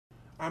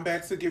I'm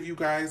back to give you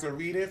guys a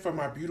reading for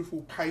my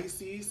beautiful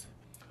Pisces.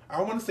 I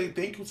want to say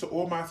thank you to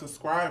all my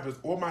subscribers,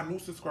 all my new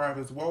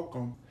subscribers.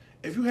 Welcome.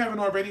 If you haven't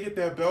already, hit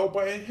that bell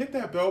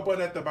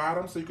button at the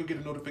bottom so you can get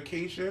a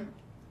notification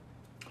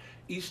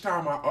each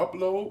time I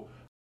upload.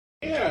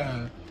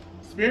 Yeah,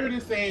 Spirit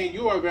is saying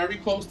you are very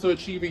close to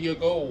achieving your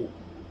goal.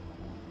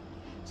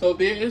 So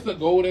there is a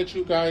goal that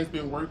you guys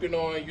been working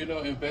on,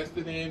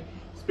 invested in.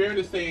 Spirit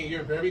is saying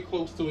you're very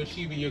close to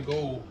achieving your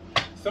goal.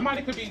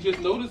 Somebody could be just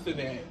noticing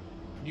that,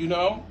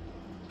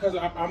 because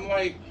I'm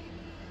like,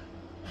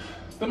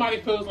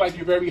 somebody feels like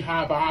you're very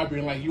high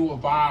vibrating, like you a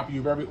vibe,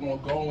 you're very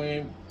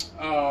ongoing.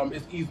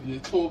 It's easy to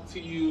talk to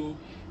you.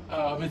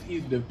 It's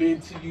easy to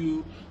vent to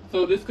you.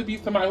 So this could be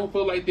somebody who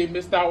feel like they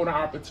missed out on an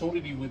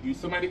opportunity with you.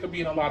 Somebody could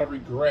be in a lot of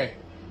regret.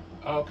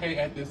 Okay,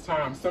 at this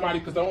time, somebody,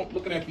 because I'm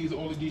looking at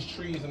all of these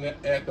trees and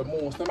at the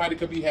moon. Somebody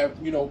could be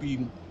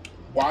be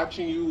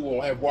watching you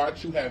or have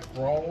watched you have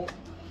grown.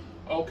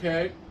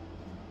 Okay.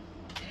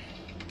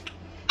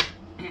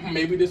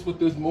 Maybe this with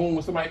this moon,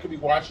 when somebody could be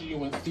watching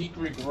you in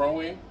secret,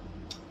 growing.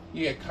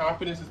 Yeah,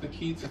 confidence is the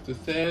key to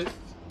success.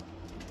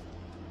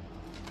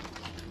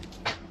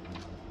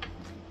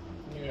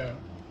 Yeah.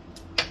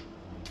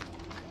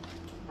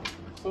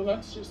 So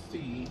let's just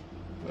see.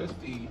 Let's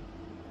see.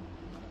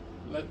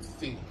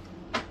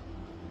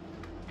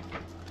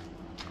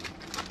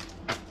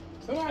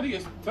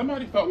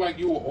 Somebody felt like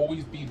you will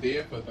always be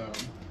there for them.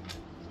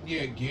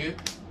 Yeah,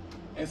 gift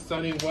and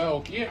sudden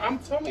wealth. Yeah, I'm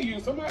telling you,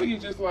 somebody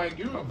is just like,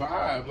 you're a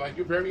vibe. Like,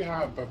 you're very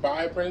high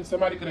vibrant.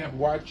 Somebody could have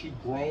watched you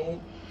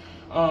grown,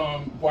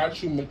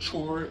 watch you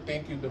mature.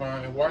 Thank you,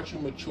 Divine. Watch you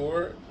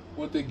mature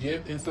with the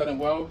gift and sudden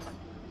wealth.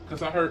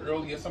 Because I heard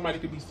earlier, somebody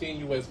could be seeing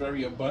you as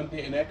very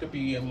abundant, and that could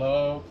be in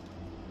love.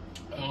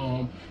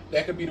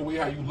 That could be the way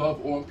how you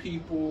love on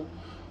people.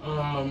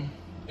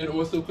 It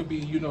also could be,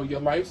 your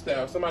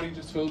lifestyle. Somebody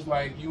just feels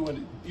like you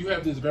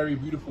have this very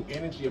beautiful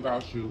energy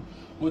about you.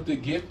 With the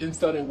gift and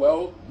sudden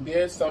wealth,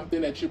 there's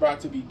something that you're about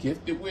to be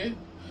gifted with.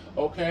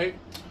 Okay.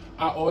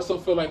 I also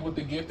feel like with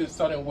the gift and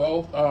sudden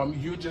wealth,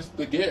 you're just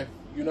the gift.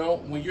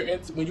 When you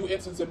enter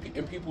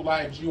in people's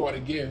lives, you are the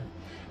gift.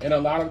 And a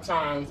lot of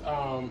times,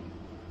 God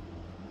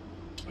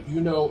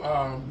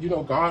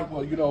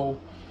will,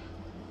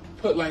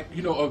 put like,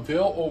 a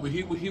veil over.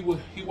 He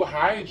will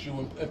hide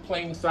you in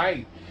plain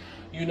sight.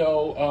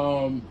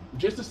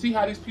 Just to see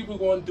how these people are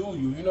going to do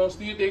you.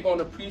 See if they're going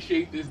to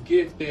appreciate this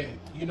gift that,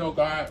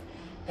 God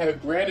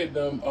have granted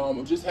them,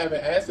 just having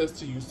access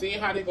to you. Seeing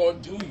how they're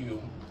going to do you.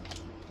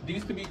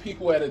 These could be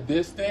people at a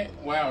distant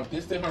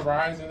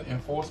horizon and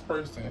fourth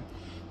person.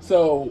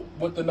 So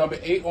with the number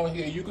 8 on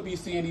here, you could be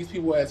seeing these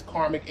people as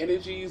karmic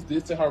energies,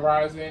 distant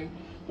horizon,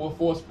 or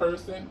fourth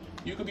person.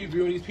 You could be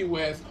viewing these people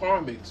as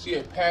karmics.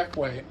 Yeah,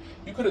 pathway.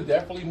 You could have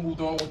definitely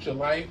moved on with your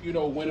life,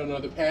 went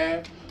another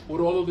path.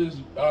 With all of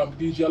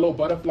these yellow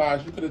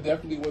butterflies, you could have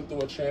definitely went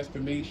through a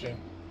transformation.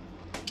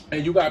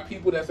 And you got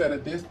people that's at a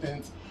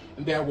distance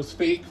and that was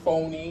fake,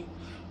 phony,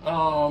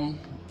 weren't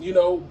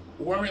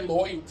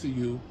loyal to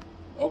you.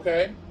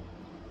 Okay?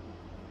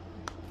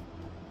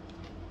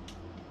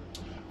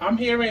 I'm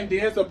hearing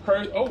there's a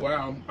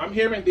I'm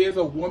hearing there's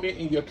a woman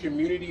in your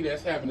community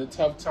that's having a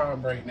tough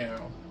time right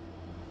now.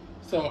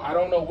 So I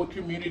don't know what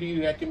community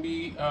that can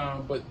be,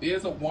 but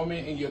there's a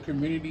woman in your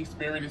community,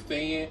 Spirit is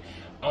saying,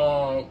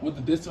 with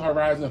the distant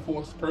horizon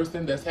fourth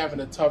person that's having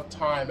a tough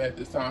time at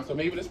this time. So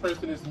maybe this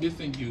person is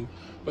missing you,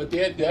 but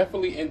they're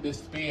definitely in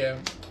despair.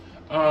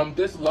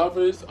 This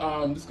lovers,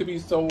 this could be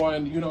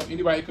someone,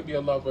 anybody could be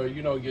a lover,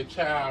 your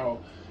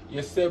child,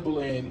 your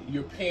sibling,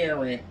 your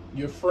parent,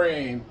 your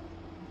friend,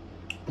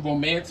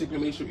 romantic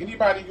relationship,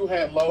 anybody you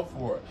had love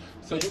for.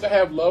 So you can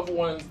have loved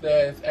ones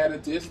that's at a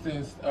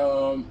distance,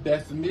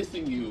 that's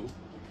missing you.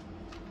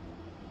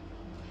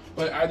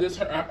 But I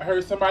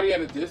heard somebody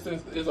at a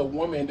distance is a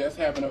woman that's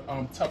having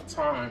a tough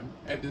time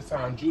at this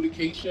time.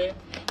 Judication.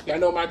 Yeah, I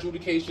know my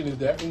judication is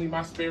definitely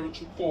my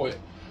spiritual court.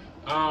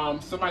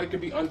 Somebody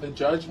could be under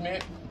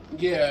judgment.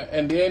 Yeah,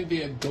 and then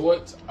their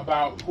thoughts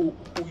about who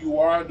you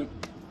are, the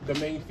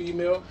main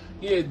female.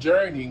 Yeah,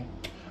 journey.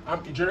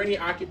 Journey,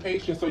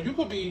 occupation. So you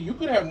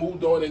could have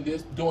moved on and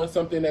just doing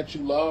something that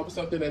you love,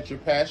 something that you're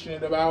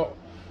passionate about.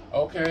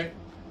 Okay.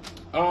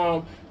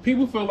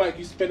 People feel like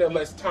you're spending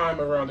less time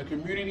around the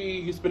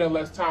community, you're spending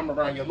less time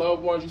around your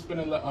loved ones, you're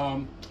spending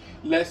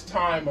less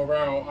time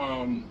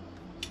around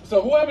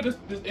so whoever this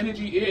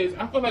energy is,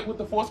 I feel like with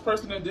the forced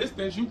person in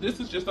distance, this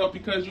is just up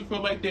because you feel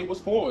like they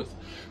was forced.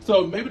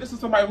 So maybe this is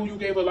somebody who you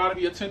gave a lot of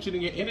your attention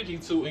and your energy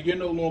to, and you're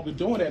no longer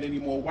doing that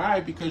anymore. Why?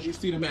 Because you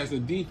see them as a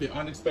thief and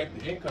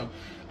unexpected income.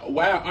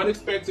 Wow,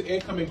 unexpected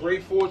income and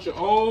great fortune.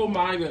 Oh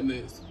my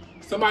goodness.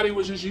 Somebody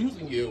was just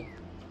using you.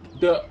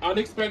 The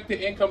unexpected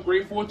income,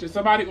 great fortune.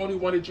 Somebody only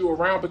wanted you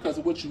around because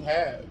of what you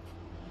have.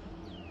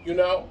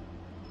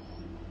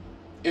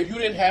 If you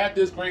didn't have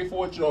this great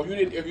fortune, or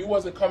if you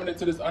wasn't coming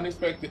into this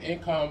unexpected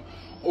income,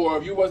 or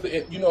if you wasn't,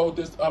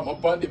 this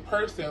abundant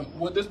person,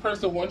 would this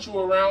person want you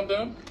around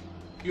them?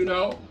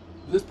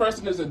 This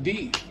person is a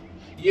thief.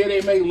 Yeah,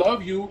 they may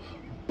love you,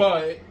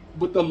 but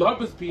with the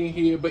lovers being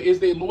here, but is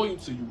they loyal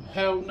to you?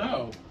 Hell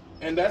no.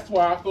 And that's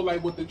why I feel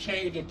like with the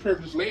change in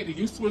privileged lady,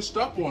 you switched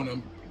up on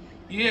them.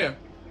 Yeah.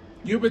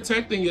 You're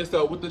protecting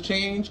yourself with the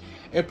change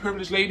and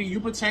privileged lady.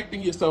 You're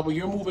protecting yourself, and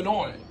you're moving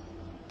on.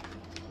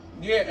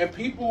 Yeah, and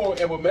people,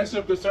 and with message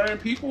of concern,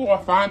 people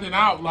are finding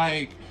out,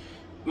 like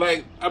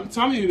I'm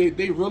telling you,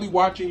 they really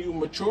watching you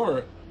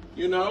mature.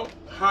 You know,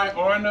 high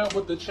honor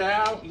with the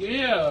child.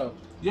 Yeah,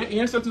 your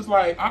ancestors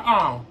like,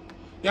 y'all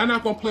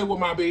not gonna play with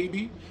my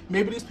baby.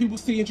 Maybe these people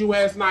seeing you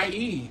as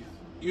naive.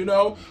 You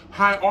know,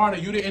 high honor.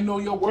 You didn't know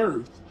your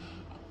worth.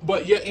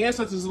 But your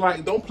ancestors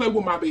like, don't play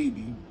with my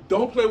baby.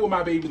 Don't play with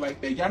my baby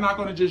like that. Y'all not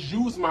gonna just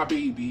use my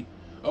baby,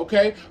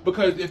 okay?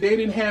 Because if they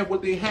didn't have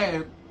what they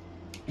have,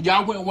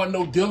 y'all wouldn't want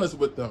no dealings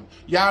with them.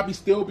 Y'all be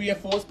still being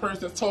forced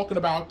persons talking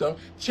about them,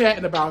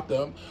 chatting about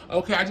them.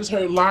 Okay, I just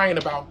heard lying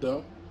about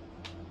them.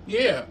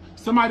 Yeah,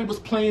 somebody was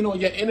playing on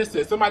your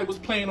innocence. Somebody was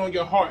playing on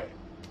your heart.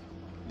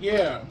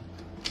 Yeah.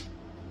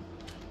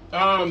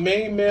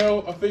 Main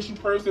male, official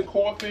person,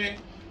 coffin.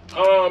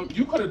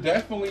 You could have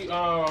definitely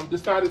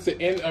decided to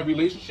end a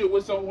relationship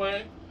with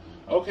someone.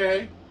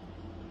 Okay.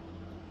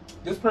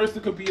 This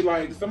person could be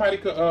like, somebody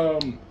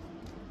could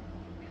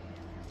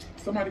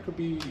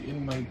be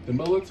in like the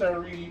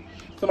military.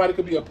 Somebody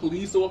could be a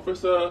police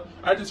officer.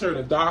 I just heard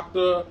a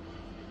doctor,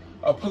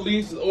 a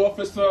police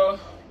officer.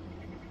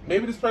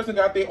 Maybe this person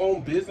got their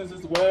own business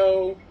as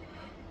well.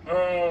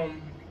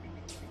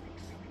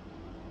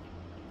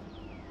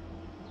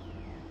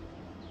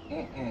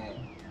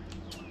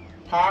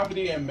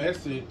 Poverty and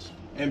message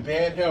and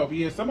bad health.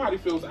 Yeah, somebody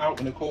feels out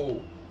in the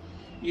cold.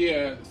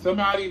 Yeah,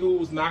 somebody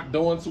who's not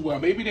doing too well.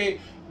 Maybe they,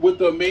 with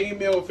the main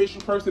male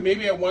official person,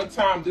 maybe at one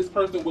time this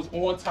person was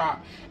on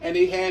top and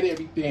they had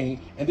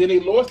everything, and then they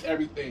lost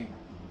everything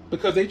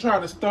because they tried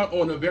to stunt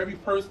on the very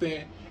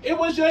person. It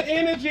was your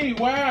energy.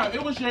 Wow,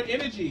 it was your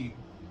energy.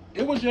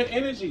 It was your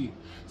energy.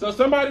 So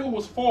somebody who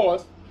was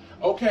forced,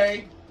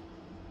 okay,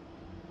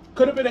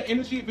 could have been an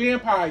energy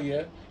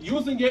vampire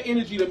using your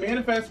energy to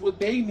manifest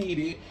what they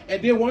needed,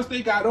 and then once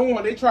they got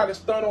on, they tried to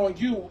stunt on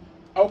you,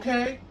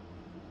 okay?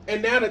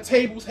 And now the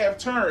tables have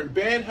turned.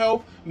 Bad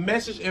health,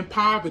 message, and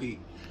poverty.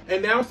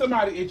 And now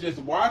somebody is just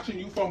watching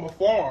you from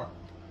afar.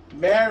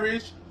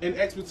 Marriage and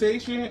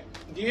expectation,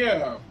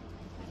 yeah.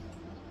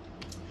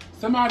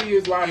 Somebody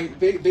is like,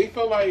 they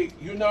feel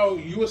like, you know,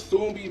 you will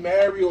soon be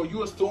married, or you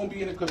will soon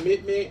be in a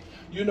commitment,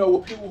 you know,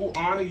 with people who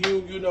honor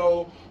you, you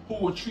know, who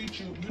will treat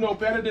you, you know,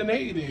 better than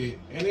they did.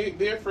 And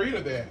they're afraid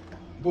of that.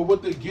 But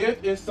with the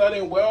gift and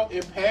sudden wealth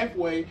and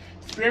pathway,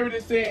 Spirit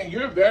is saying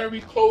you're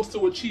very close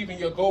to achieving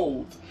your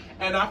goals.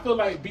 And I feel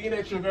like being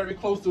that you're very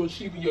close to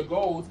achieving your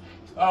goals,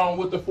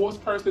 with the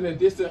fourth person and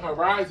distant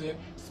horizon,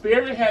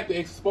 Spirit had to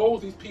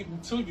expose these people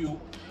to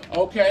you,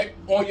 okay,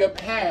 on your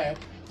path,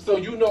 so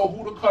you know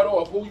who to cut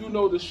off, who you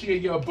know to share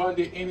your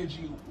abundant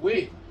energy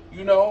with,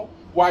 you know,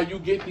 while you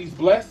get these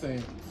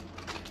blessings.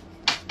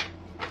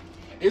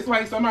 It's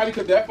like somebody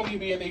could definitely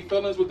be in their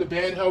feelings with the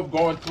bad health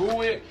going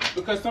through it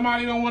because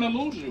somebody don't want to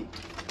lose you.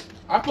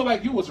 I feel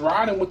like you was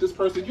riding with this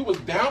person. You was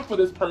down for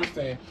this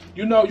person.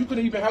 You know, you could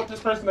even help this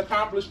person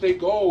accomplish their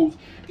goals,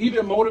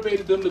 even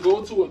motivated them to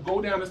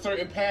go down a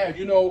certain path,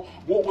 you know,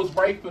 what was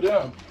right for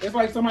them. It's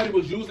like somebody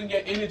was using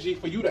your energy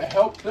for you to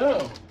help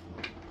them.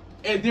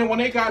 And then when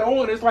they got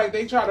on, it's like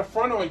they tried to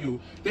front on you.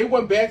 They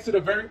went back to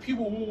the very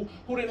people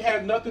who didn't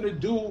have nothing to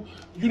do,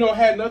 you know,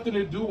 had nothing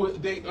to do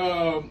with they,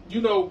 you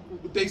know,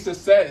 their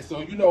success,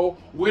 or, you know,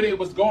 where they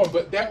was going.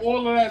 But that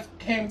all of that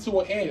came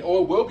to an end,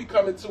 or will be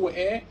coming to an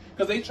end,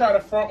 because they try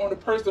to front on the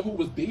person who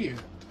was there.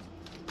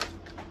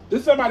 This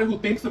is somebody who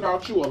thinks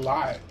about you a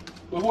lot.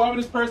 But whoever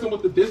this person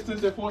with the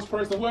distance and force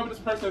person, whoever this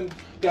person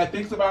that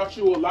thinks about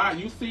you a lot,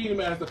 you see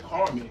him as a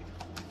karmic.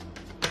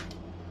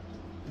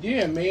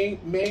 Yeah,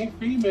 main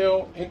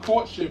female in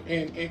courtship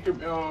and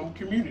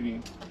community.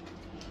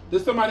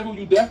 There's somebody who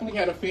you definitely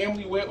had a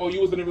family with, or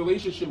you was in a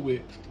relationship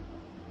with.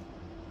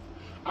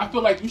 I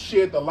feel like you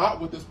shared a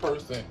lot with this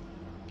person.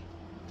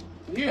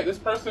 Yeah, this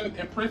person,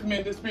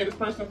 imprisonment, despair, this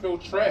person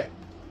feels trapped.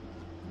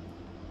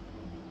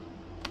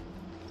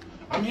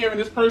 I'm hearing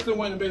this person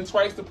wouldn't have been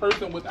twice the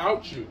person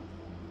without you.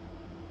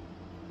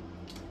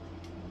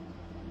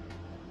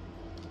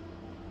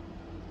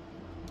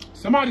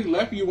 Somebody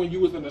left you when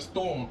you was in a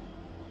storm.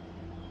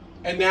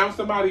 And now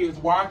somebody is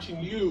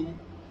watching you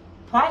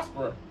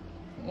prosper.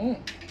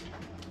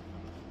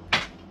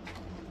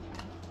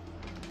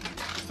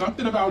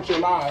 Something about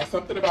July,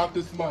 something about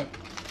this month.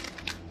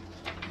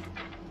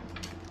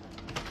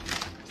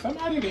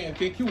 Somebody didn't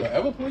think you would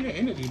ever pull your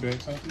energy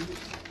back, something.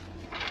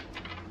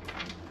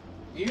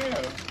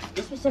 Yeah,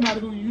 this was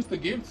somebody who you used to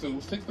give to.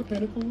 6 of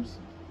Pentacles,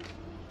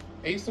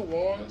 Ace of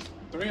Wands,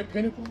 3 of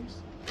Pentacles.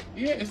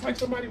 Yeah, it's like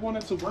somebody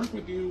wanted to work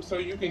with you so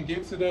you can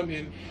give to them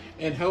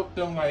and help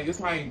them. Like, it's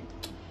like,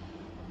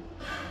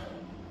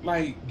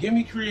 give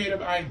me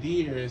creative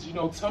ideas. You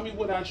know, tell me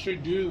what I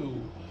should do.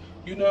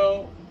 You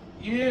know,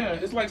 yeah,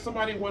 it's like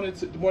somebody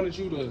wanted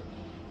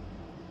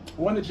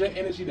your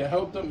energy to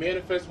help them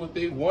manifest what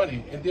they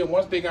wanted. And then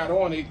once they got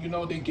on it, you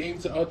know, they gave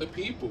to other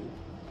people.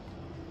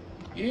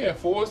 Yeah,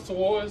 Four of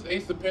Swords,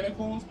 Ace of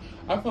Pentacles.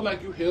 I feel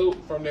like you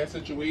healed from that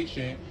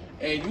situation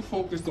and you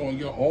focused on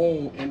your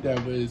own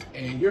endeavors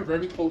and you're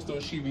very close to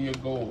achieving your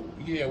goal.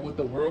 Yeah, with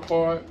the World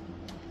card,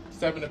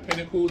 Seven of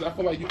Pentacles, I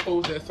feel like you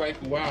closed that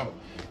cycle out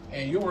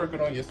and you're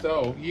working on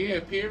yourself.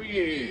 Yeah,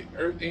 period.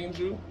 Earth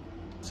Angel,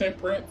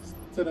 Temperance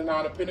to the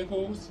Nine of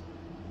Pentacles.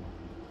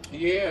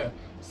 Yeah,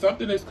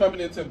 something is coming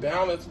into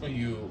balance for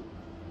you.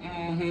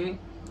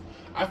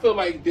 I feel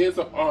like there's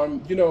a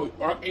you know,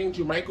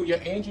 Archangel Michael, your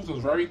angels are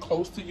very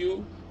close to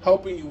you,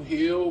 helping you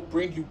heal,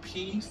 bring you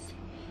peace,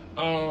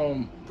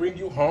 bring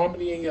you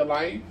harmony in your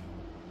life.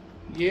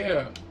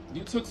 Yeah,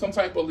 you took some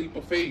type of leap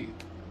of faith.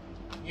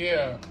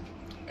 Yeah,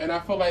 and I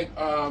feel like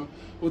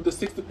with the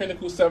Six of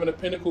Pentacles, Seven of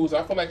Pentacles,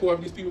 I feel like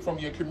whoever these people from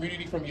your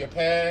community, from your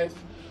past,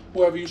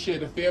 whoever you share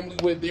the family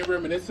with, they're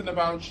reminiscing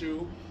about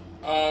you.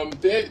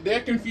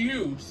 They're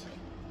confused.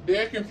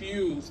 They're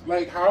confused.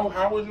 Like,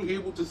 how was you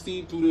able to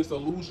see through this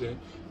illusion?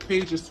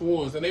 Page of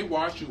Swords. And they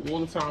watch you all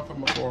the time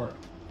from afar.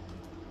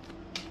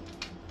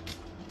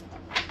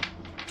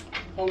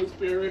 Holy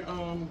Spirit,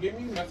 give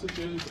me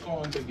messages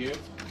on the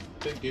gift.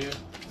 The gift.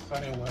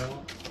 Sun and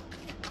well.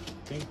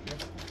 Thank you.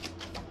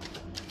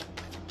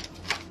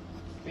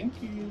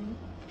 Thank you.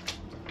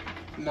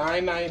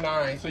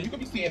 999. So you could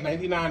be seeing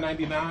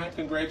 99.99.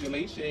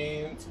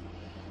 Congratulations.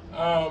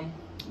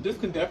 This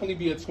can definitely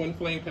be a twin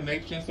flame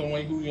connection,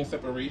 someone who you're in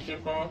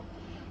separation from.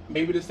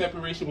 Maybe the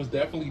separation was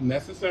definitely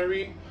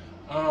necessary.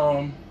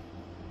 Yeah,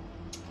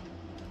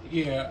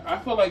 I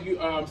feel like you,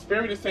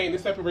 Spirit is saying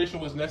this separation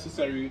was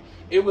necessary.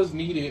 It was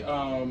needed.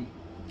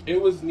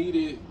 It was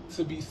needed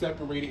to be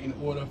separated in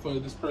order for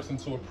this person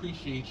to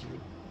appreciate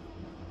you.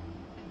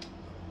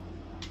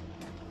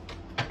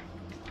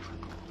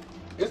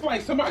 It's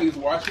like somebody's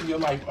watching your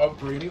life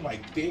upgrading.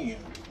 Like, damn.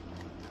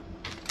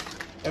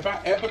 If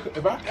I ever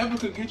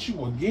could get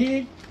you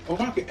again, or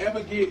if I could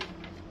ever get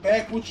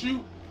back with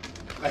you,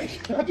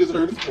 like, I just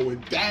heard it's going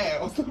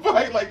down.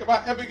 Somebody, like, if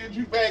I ever get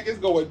you back, it's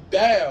going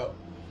down.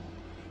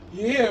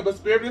 Yeah, but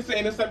Spirit is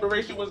saying the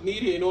separation was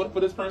needed in order for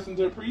this person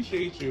to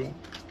appreciate you.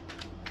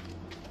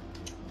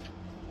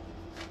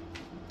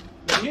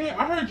 Yeah,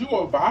 I heard you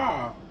a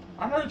vibe.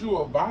 I heard you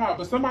a vibe,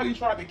 but somebody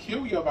tried to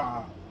kill your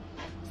vibe.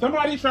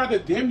 Somebody tried to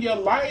dim your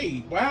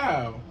light.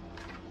 Wow.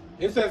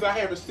 It says I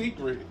have a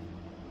secret.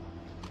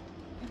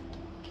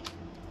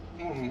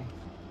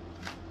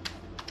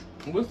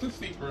 What's the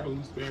secret,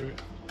 Holy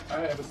Spirit? I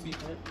have a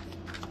secret.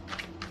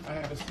 I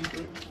have a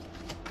secret.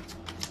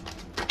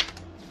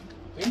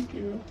 Thank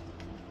you.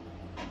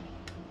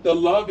 The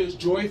love is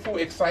joyful,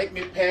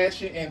 excitement,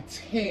 passion,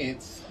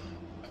 intense.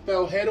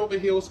 Fell head over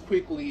heels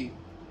quickly.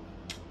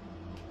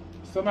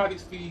 Somebody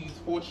sees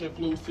fortune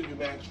flows to you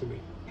naturally.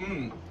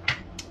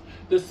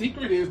 The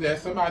secret is that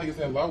somebody is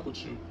in love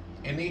with you,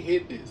 and they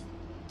hid this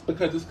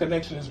because this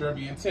connection is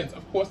very intense.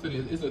 Of course it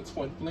is. It's a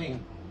twin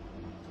flame.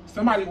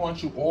 Somebody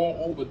wants you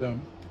all over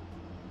them.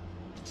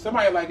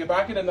 Somebody like, if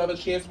I get another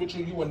chance with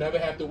you, you will never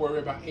have to worry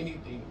about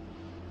anything.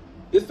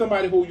 It's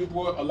somebody who you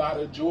brought a lot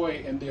of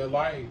joy in their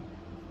life.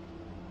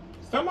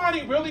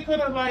 Somebody really could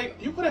have, like,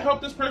 you could have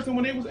helped this person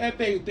when they was at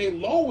their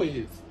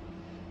lowest.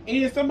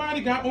 And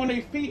somebody got on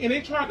their feet and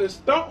they tried to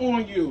stunt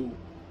on you.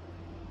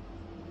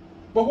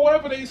 But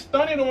whoever they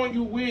stunted on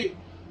you with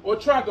or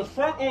tried to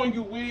front on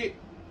you with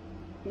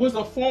was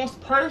a false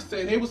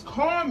person. It was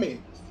karmics.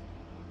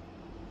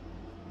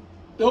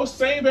 Those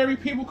same very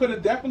people could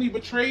have definitely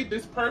betrayed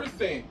this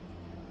person.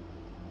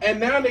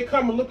 And now they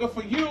come looking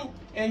for you,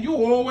 and you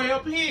all the way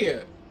up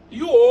here.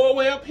 You all the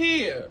way up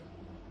here.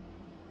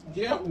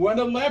 Yeah,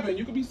 111.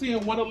 You could be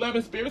seeing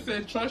 111. Spirit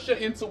says, trust your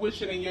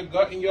intuition and your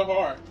gut and your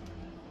heart.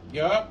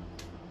 Yup.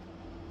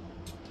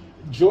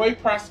 Joy,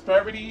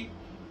 prosperity,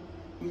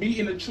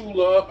 meeting the true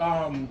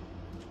love.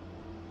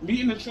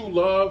 Meeting the true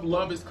love.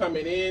 Love is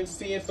coming in.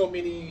 Seeing so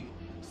many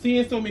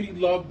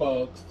love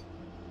bugs.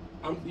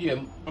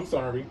 I'm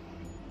sorry.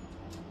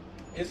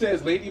 It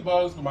says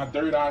ladybugs, but my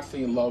third eye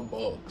seeing love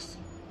bugs.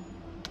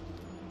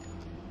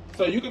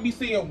 So you could be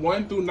seeing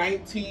 1 through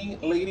 19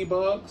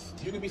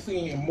 ladybugs. You could be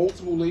seeing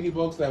multiple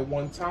ladybugs at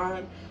one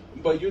time,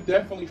 but you're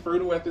definitely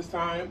fertile at this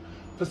time.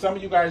 For some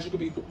of you guys, you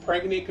could be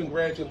pregnant.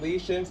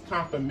 Congratulations,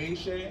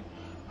 confirmation.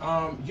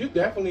 You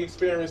definitely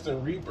experienced a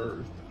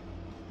rebirth.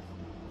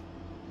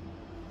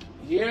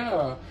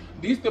 Yeah,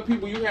 these are the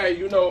people you had,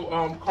 you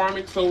know,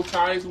 karmic soul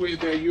ties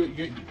with that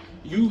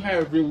you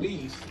have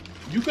released.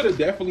 You could have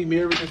definitely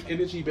mirrored this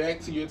energy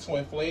back to your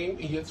twin flame,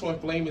 and your twin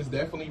flame is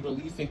definitely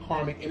releasing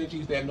karmic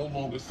energies that no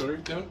longer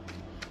serve them.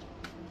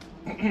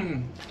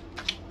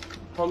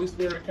 Holy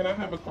Spirit, can I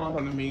have a card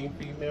on the main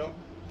female?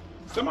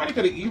 Somebody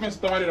could have even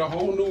started a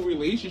whole new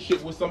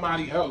relationship with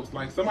somebody else.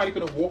 Like, somebody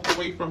could have walked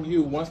away from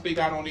you once they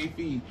got on their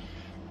feet.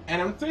 And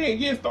I'm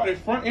saying, yeah, started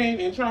fronting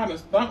and trying to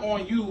stunt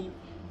on you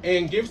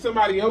and give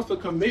somebody else a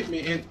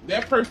commitment, and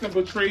that person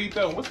betrayed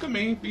them. What's the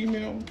main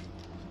female?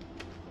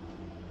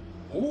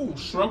 Ooh,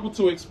 struggle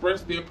to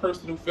express their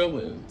personal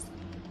feelings.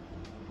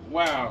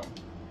 Wow.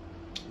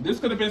 This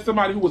could have been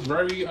somebody who was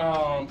very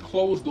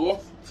closed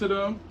off to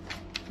them,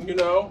 you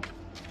know.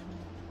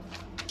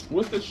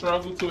 What's the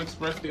struggle to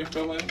express their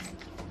feelings?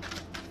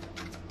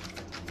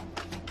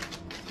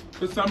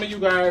 For some of you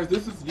guys,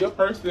 this is your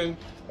person.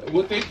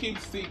 What they keep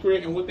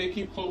secret and what they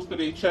keep close to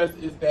their chest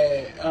is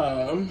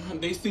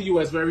that they see you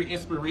as very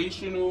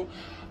inspirational.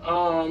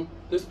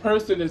 This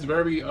person is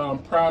very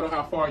proud of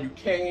how far you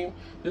came.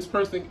 This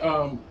person,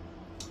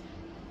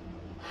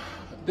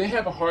 they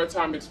have a hard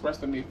time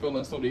expressing their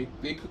feelings, so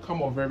they could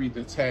come off very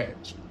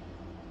detached.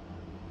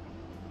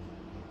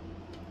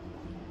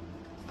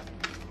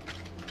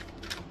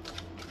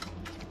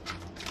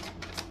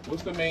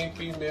 What's the main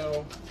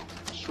female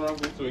struggle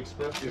to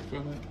express their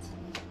feelings?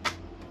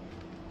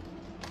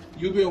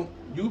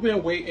 You've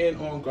been waiting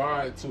on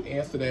God to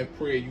answer that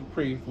prayer you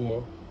prayed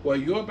for. Well,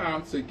 you're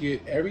about to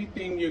get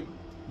everything.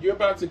 You're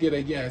about to get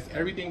a yes.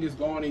 Everything is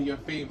going in your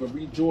favor.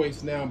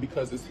 Rejoice now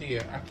because it's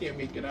here. I can't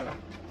make it up.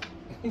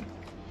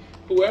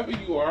 Whoever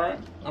you are,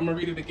 I'm gonna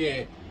read it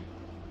again.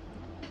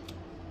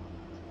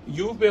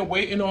 You've been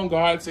waiting on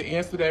God to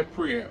answer that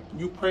prayer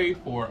you prayed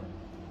for.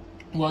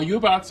 Well, you're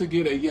about to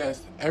get a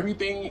yes.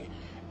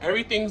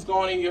 Everything's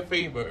going in your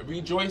favor.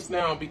 Rejoice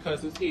now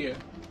because it's here.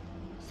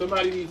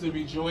 Somebody needs to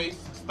rejoice.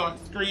 Start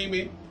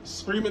screaming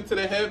to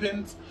the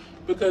heavens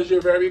because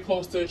you're very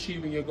close to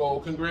achieving your goal.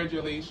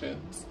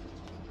 Congratulations.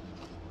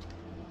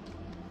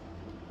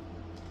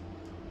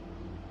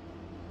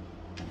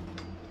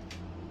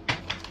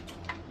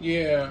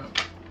 Yeah.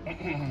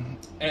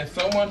 And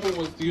someone who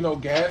was,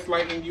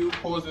 gaslighting you,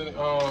 causing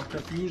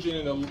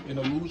confusion and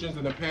illusions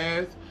in the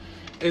past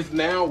is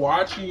now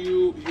watching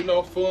you,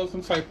 feeling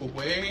some type of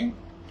way.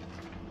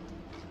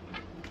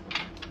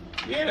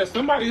 Yeah,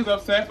 somebody is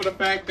upset for the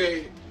fact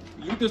that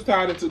you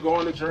decided to go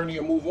on a journey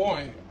and move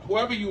on.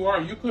 Whoever you are,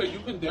 you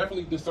can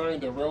definitely discern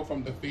the real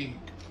from the fake.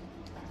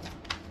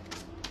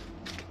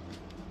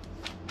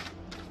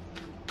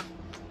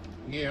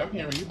 Yeah, I'm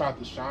hearing you about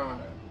to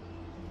shine.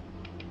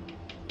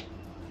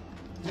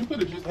 You could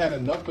have just had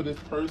enough of this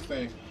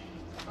person.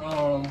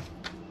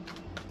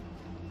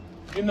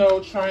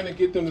 Trying to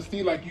get them to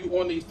see like you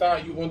on their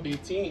side, you on their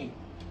team.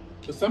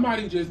 But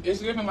somebody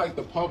it's living like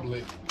the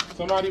public.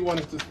 Somebody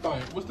wanted to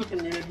stunt. What's the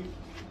community?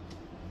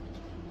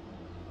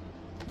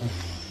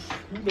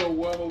 You know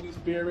what, Holy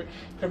Spirit?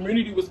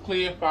 Community was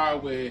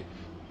clarified with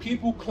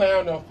people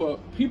clown them for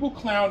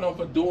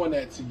doing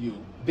that to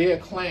you. They're a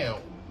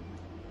clown.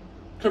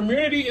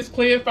 Community is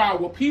clarified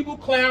with people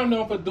clown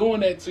them for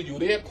doing that to you.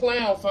 They're a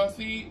clown,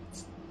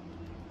 sunseeds.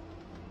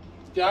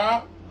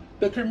 Y'all,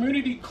 the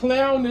community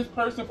clown this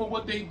person for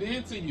what they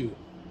did to you.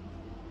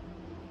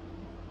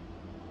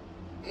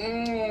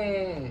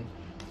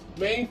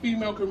 Main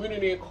female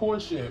community in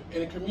courtship,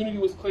 and the community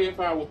was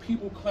clarified with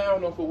people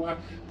clown them for what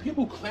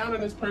people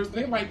clowning this person.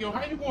 They're like, yo,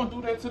 how you gonna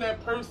do that to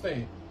that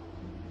person?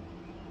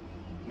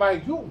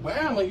 Like, you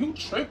wilding, you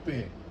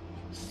tripping.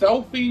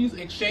 Selfies,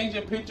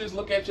 exchanging pictures,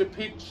 look at your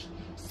pitch,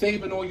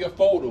 saving all your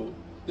photos.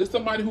 There's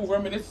somebody who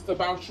reminisces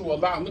about you a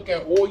lot. Look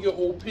at all your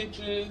old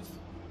pictures.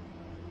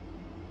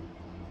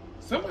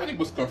 Somebody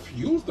was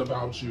confused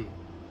about you.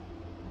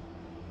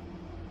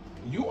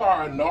 You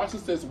are a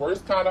narcissist's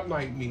worst kind of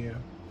nightmare.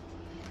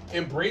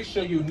 Embrace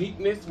your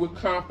uniqueness with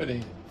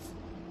confidence.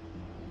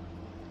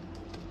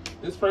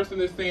 This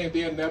person is saying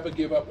they'll never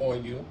give up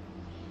on you.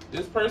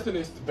 This person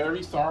is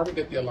very sorry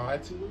that they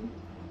lied to you.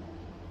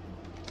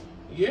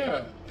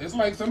 Yeah, it's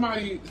like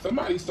somebody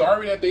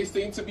sorry that they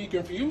seem to be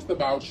confused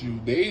about you.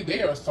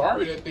 They are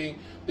sorry that they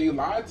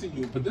lied to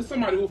you. But this is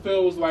somebody who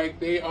feels like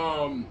they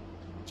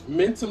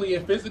mentally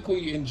and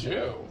physically in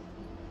jail.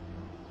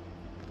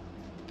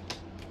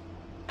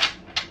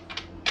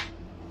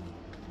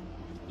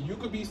 You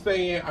could be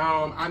saying,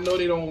 I know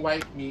they don't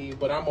like me,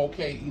 but I'm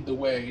okay either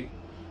way.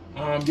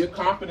 Your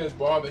confidence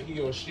bother he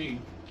or she.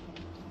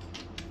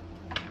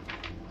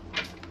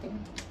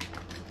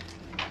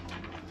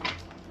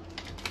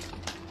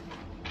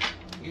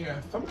 Yeah,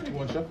 somebody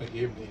wants your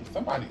forgiveness.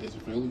 Somebody is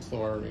really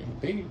sorry.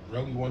 They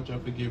really want your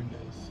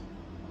forgiveness.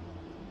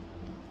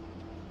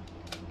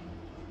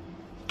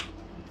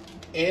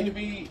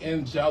 Envy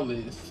and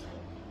jealous.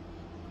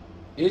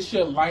 It's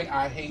your light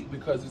I hate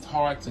because it's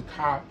hard to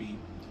copy.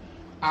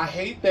 I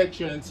hate that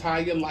your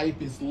entire life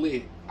is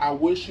lit. I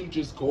wish you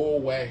just go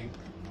away.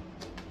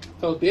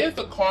 So there's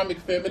a karmic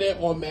feminine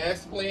or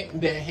masculine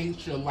that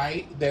hates your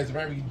light, that's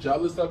very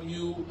jealous of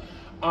you.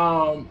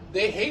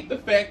 They hate the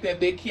fact that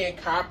they can't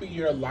copy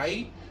your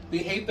light. They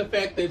hate the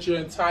fact that your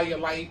entire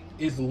light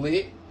is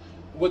lit.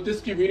 With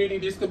this community,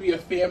 this could be a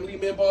family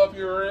member of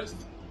yours.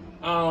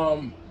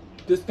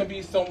 This could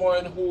be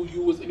someone who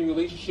you was in a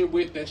relationship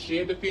with that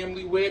shared the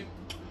family with.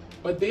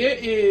 But there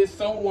is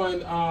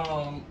someone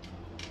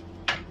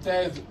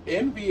that's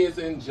envious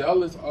and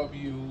jealous of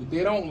you.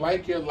 They don't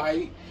like your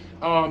light.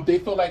 They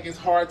feel like it's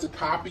hard to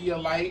copy your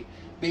light.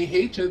 They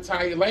hate your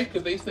entire life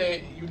because they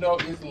say,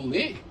 it's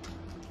lit.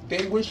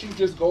 They wish you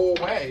just go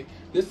away.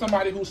 There's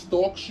somebody who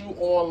stalks you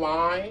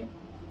online.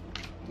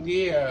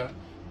 Yeah.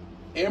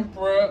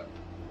 Emperor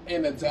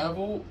and the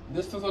devil.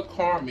 This is a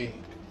karmic.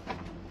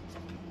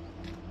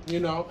 You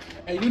know,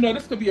 and you know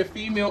this could be a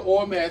female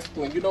or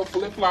masculine. You know,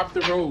 flip flop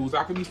the roles.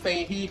 I could be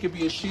saying he, it could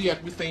be a she. I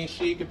could be saying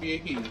she, it could be a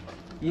he.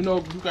 You know,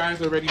 you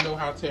guys already know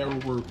how tarot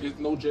works. There's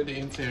no gender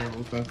in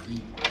tarot.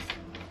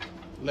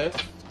 Let's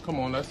see. Come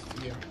on,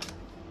 yeah.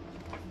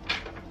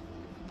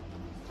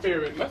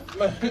 Spirit,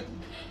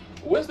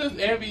 what's this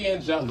envy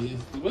and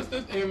jealous? What's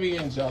this envy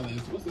and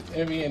jealous? What's this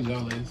envy and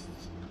jealous?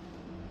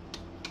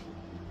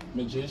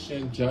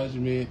 Magician,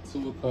 judgment,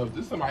 Two of Cups.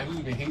 This is somebody who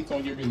even hates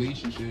on your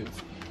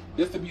relationships.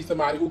 This could be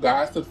somebody who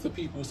gossips to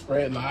people,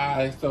 spread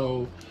lies,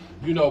 so,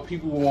 you know,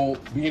 people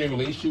won't be in a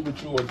relationship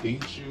with you or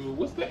date you.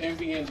 What's the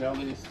envy and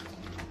jealous?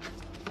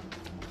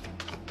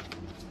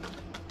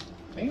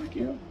 Thank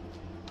you.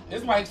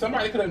 It's like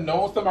somebody could have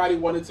known somebody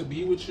wanted to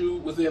be with you,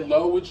 was in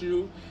love with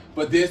you,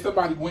 but then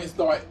somebody went and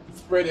started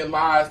spreading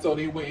lies, so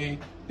they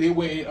wouldn't be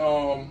with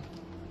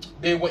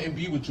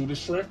you. The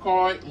Strength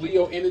card,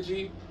 Leo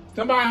energy.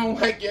 Somebody don't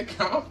like your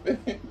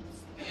confidence.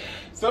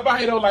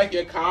 Somebody don't like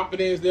your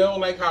confidence. They don't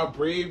like how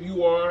brave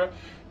you are.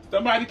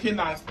 Somebody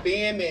cannot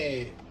stand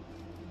that.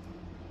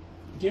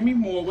 Give me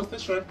more. What's the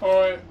Strength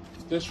card?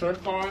 The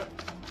Strength card.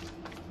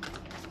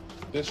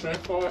 The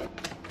Strength card.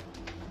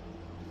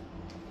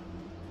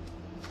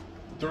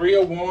 Three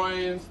of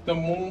Wands. The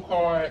Moon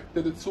card.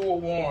 The Two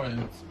of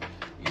Wands.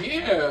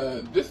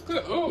 Yeah. This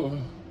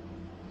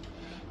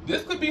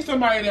could be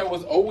somebody that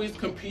was always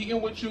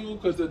competing with you,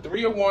 because the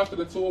Three of Wands to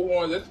the Two of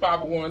Wands, that's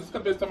Five of Wands. This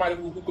could be somebody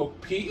who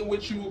competing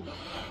with you,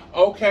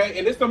 okay?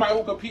 And it's somebody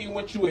who competing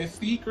with you in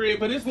secret,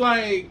 but it's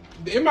like,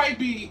 it might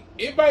be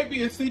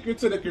a secret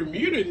to the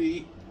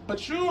community,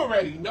 but you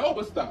already know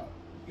what's up.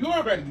 You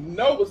already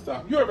know what's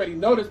up. You already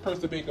know this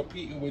person been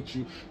competing with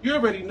you. You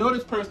already know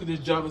this person is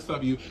jealous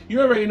of you.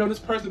 You already know this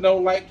person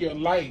don't like your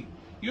light.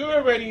 You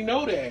already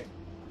know that.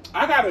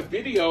 I got a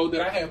video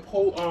that I had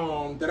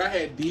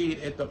did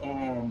at the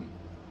while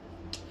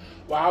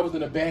I was in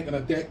the back of the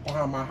deck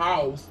behind my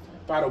house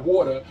by the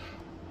water.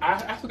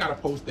 I still gotta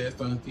post that,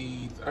 Sun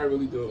Seeds. I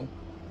really do.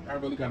 I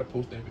really gotta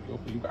post that video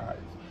for you guys.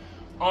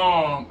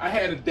 I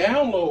had a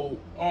download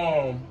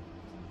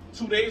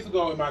 2 days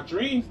ago in my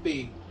dream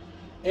state,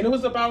 and it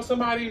was about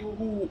somebody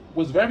who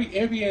was very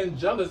envy and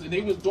jealous, and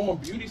they was doing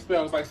beauty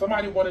spells. Like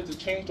somebody wanted to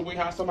change the way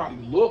how somebody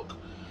looked.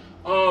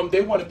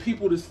 They wanted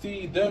people to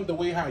see them the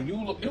way how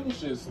you look. It was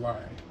just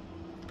like,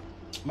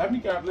 let me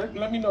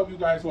know if you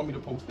guys want me to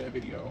post that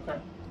video, okay?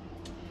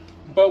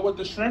 But with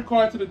the Strength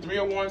card to the Three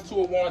of Wands, Two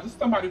of Wands, this is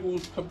somebody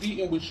who's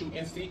competing with you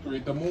in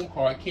secret. The Moon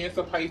card,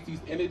 Cancer, Pisces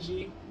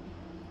energy.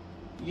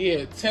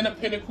 Yeah, Ten of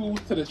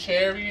Pentacles to the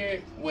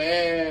Chariot.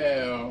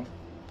 Well,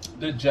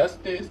 the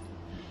Justice.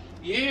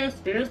 Yeah,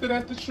 Spirit said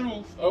that's the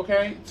truth,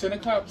 okay? Ten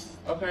of Cups,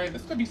 okay?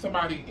 This could be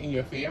somebody in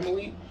your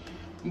family.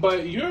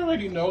 But you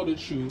already know the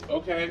truth,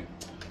 okay?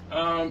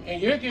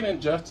 And you're getting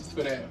justice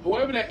for that.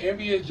 Whoever that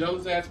envious,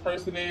 jealous-ass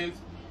person is,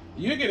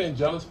 you're getting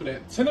jealous for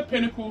that. Ten of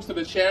Pentacles to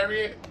the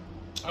Chariot.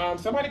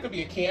 Somebody could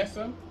be a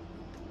Cancer.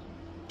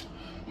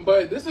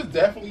 But this is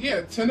definitely,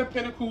 yeah, Ten of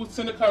Pentacles,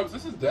 Ten of Cups.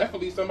 This is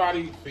definitely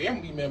somebody,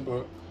 family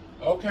member,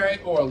 okay?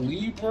 Or a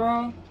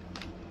Libra.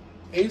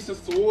 Ace of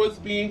Swords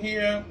being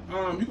here.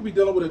 You could be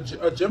dealing with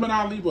a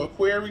Gemini, Libra,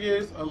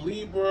 Aquarius, a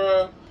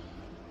Libra.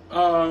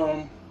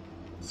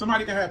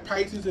 Somebody can have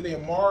Pisces in their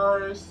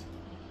Mars.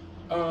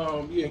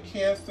 Yeah,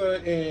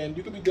 Cancer, and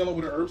you could be dealing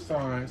with an earth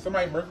sign.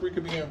 Somebody, Mercury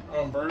could be in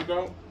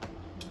Virgo.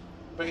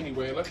 But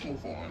anyway, let's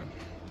move on.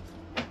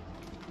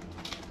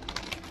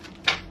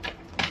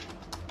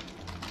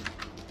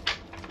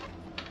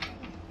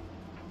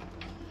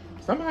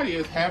 Somebody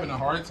is having a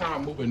hard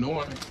time moving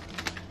on.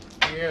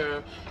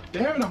 Yeah,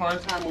 they're having a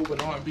hard time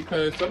moving on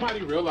because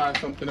somebody realized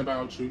something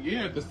about you.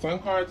 Yeah, the Sun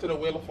card to the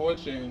Wheel of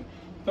Fortune.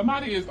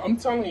 Somebody is, I'm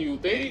telling you,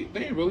 they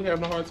really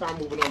having a hard time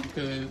moving on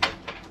because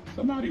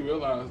somebody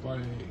realized, like,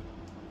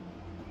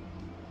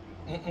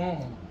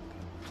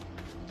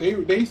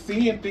 they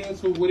seeing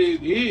things for what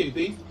it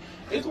is.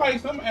 It's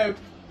like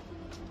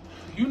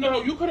you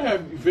know, you could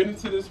have vented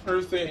to this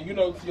person, you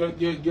know,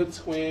 your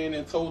twin,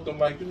 and told them,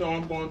 like, you know,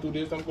 I'm going through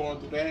this, I'm going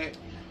through that,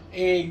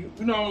 and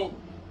you know,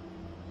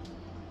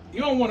 you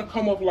don't want to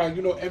come up like,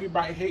 you know,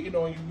 everybody hating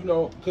on you, you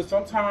know, because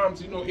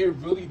sometimes, you know, it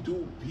really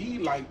do be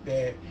like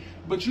that.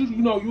 But you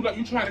know, you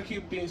trying to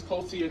keep things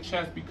close to your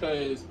chest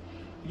because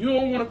you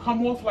don't want to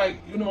come off like,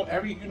 you know,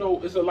 you know,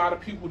 there's a lot of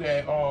people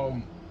that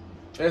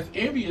that's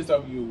envious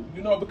of you,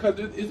 you know, because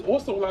it's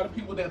also a lot of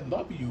people that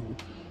love you,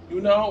 you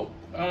know,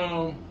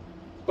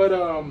 but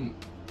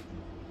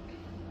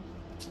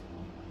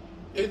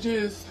it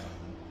just,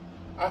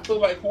 I feel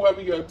like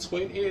whoever your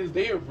twin is,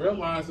 they are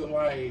realizing,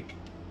 like,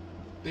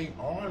 they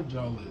are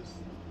jealous.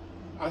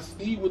 I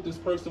see what this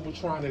person was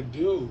trying to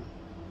do.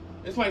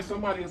 It's like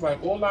somebody is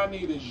like, all I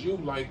need is you.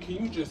 Like,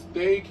 can you just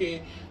stay?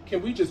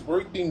 Can we just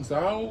work things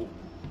out?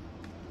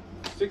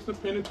 Six of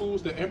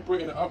Pentacles, the Emperor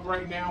in the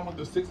upright now with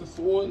the Six of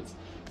Swords.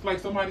 It's like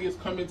somebody is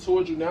coming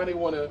towards you now. They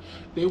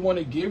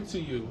wanna give to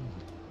you.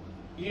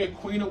 Yeah,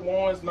 Queen of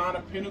Wands, Nine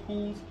of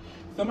Pentacles.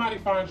 Somebody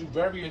finds you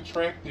very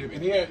attractive,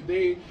 and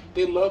they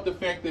love the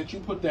fact that you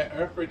put that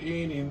effort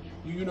in, and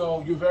you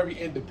know you're very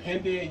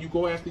independent, and you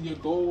go after your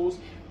goals.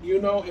 You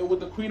know, and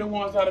with the Queen of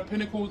Wands out of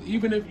Pentacles,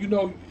 even if you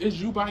know it's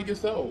you by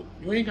yourself,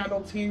 you ain't got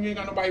no team, you ain't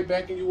got nobody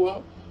backing you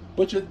up,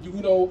 but your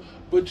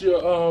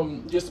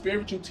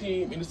spiritual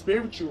team in the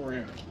spiritual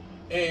realm,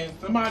 and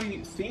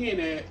somebody seeing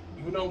that,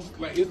 you know,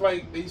 like it's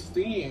like they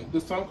seeing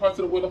the Sun card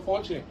to the Wheel of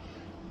Fortune.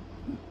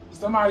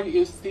 Somebody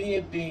is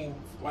seeing things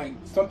like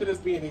something is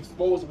being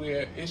exposed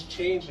where it's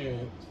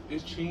changing.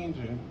 It's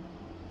changing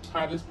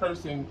how this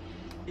person,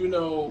 you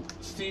know,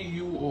 see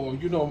you, or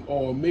you know,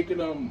 or making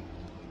them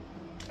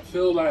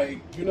feel like,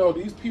 you know,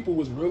 these people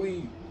was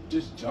really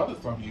just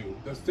jealous of you.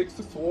 The Six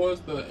of Swords,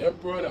 the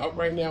Emperor, the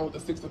upright now with the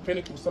Six of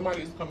Pentacles.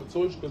 Somebody is coming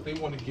towards you because they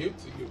want to give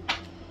to you.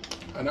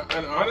 And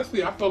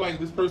honestly, I feel like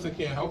this person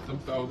can't help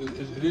themselves.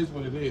 It is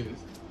what it is.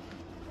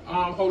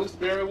 Holy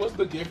Spirit, what's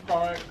the gift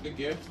card? The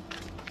gift.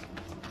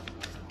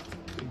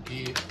 The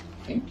gift.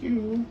 Thank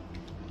you.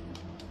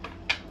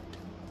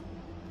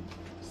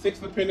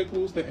 Six of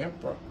Pentacles, the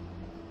Emperor.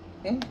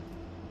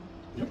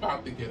 You're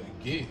about to get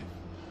a gift.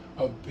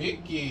 A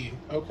big gift,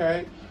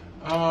 okay?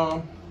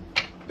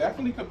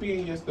 Definitely could be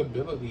in your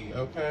stability,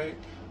 okay?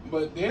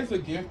 But there's a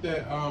gift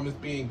that is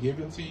being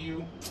given to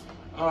you.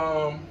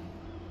 I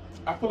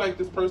feel like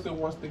this person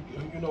wants to,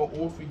 you know,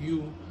 offer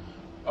you.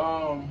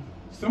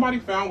 Somebody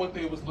found what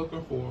they was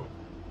looking for,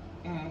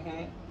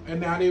 and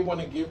now they want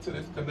to give to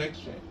this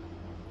connection.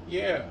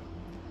 Yeah.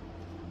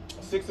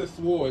 Six of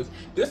Swords.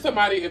 This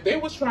somebody, if they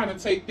was trying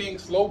to take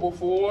things slow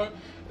before,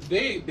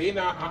 they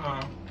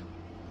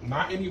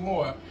not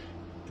anymore.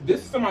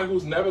 This is somebody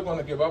who's never going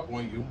to give up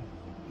on you.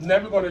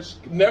 Never going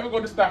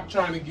to stop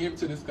trying to give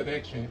to this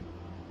connection.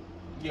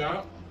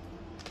 Yeah.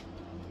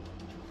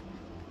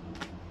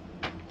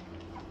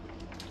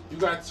 You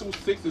got two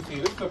sixes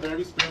here. This is a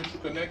very spiritual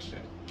connection.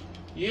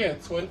 Yeah,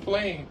 twin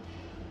flame.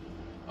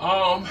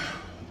 Yeah,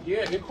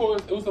 it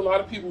was a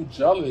lot of people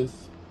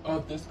jealous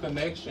of this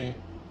connection.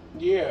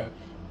 Yeah.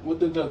 With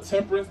the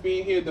temperance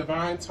being here,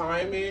 divine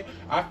timing,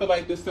 I feel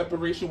like this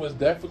separation was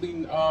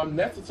definitely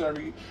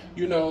necessary,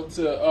 you know,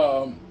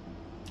 to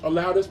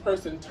allow this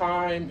person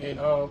time, and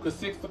because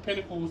Six of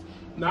Pentacles,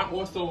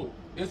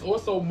 it's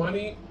also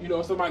money, you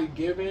know, somebody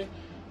giving,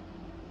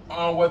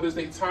 whether it's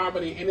their time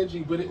or their energy,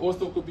 but it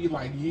also could be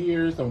like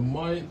years or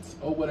months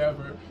or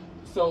whatever.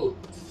 So,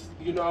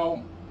 you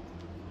know,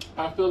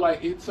 I feel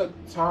like it took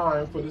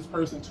time for this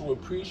person to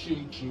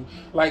appreciate you.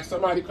 Like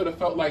somebody could have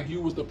felt like you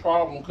was the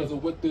problem because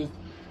of what this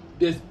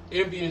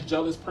envious,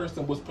 jealous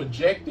person was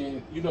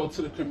projecting, you know,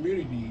 to the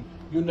community,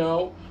 you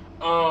know.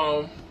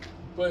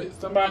 But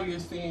somebody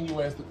is seeing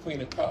you as the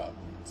Queen of Cups.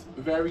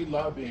 Very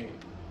loving.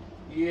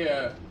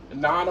 Yeah.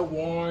 Nine of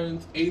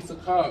Wands, Ace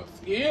of Cups.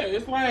 Yeah,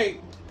 it's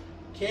like,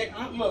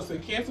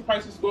 listen, Cancer,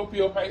 Pisces,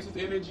 Scorpio, Pisces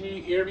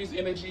energy, Aries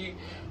energy,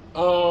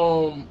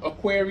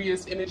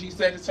 Aquarius energy,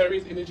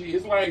 Sagittarius energy.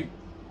 It's like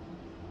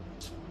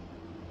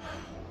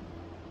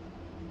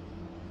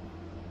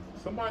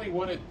somebody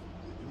wanted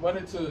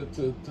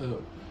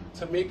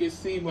to make it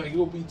seem like it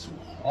would be too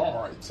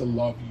hard to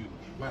love you.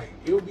 Like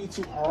it would be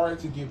too hard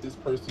to give this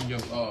person your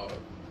love.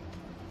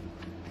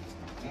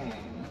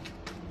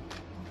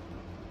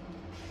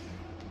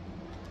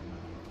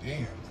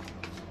 Damn.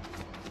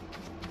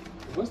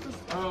 What's this?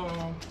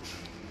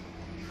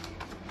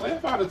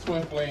 Clarify the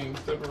twin flame.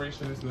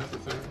 Separation is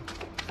necessary.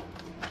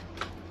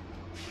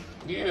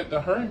 Yeah,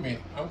 the Hermit.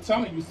 I'm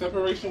telling you,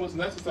 separation was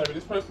necessary.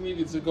 This person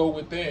needed to go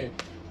within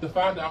to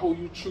find out who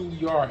you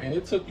truly are, and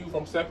it took you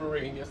from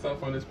separating yourself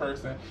from this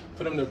person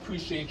for them to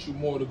appreciate you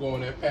more, to go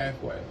on that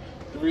pathway.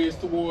 Three is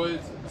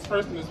towards, this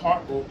person is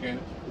heartbroken.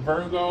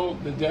 Virgo,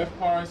 the Death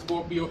card,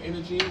 Scorpio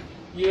energy.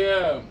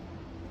 Yeah.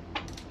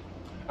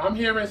 I'm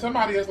hearing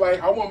somebody is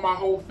like, I want my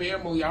whole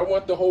family, I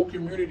want the whole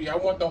community, I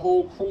want the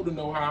whole crew to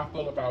know how I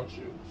feel about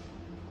you.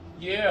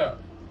 Yeah.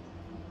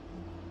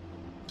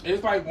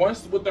 It's like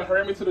once with the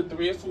Hermit to the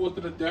Three of Swords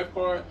to the Death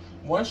card,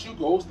 once you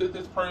ghosted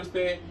this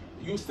person,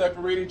 you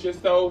separated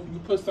yourself, you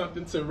put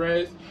something to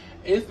rest,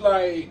 it's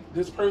like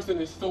this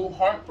person is so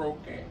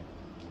heartbroken.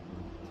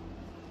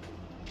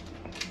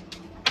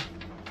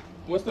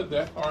 What's the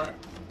Death card?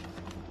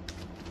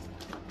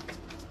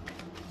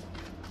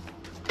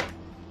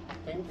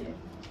 Thank you.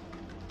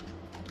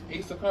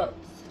 Ace of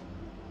Cups.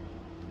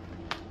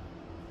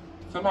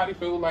 Somebody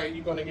feels like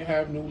you're going to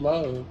have new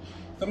love.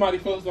 Somebody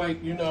feels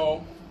like, you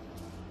know,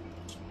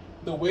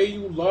 the way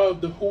you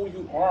love, who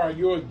you are,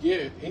 you're a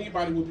gift.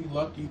 Anybody would be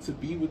lucky to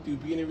be with you,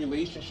 be in a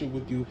relationship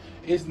with you.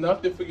 It's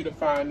nothing for you to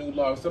find new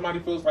love. Somebody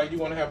feels like you're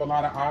going to have a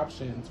lot of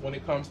options when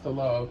it comes to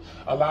love,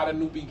 a lot of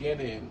new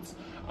beginnings.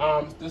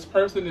 This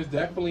person is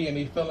definitely in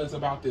their feelings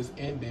about this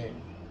ending.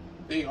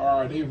 They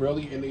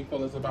really in their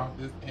feelings about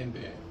this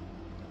ending.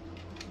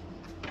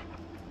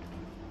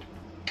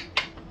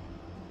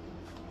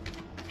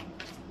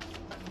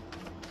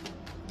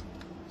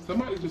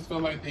 Somebody just feel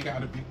like they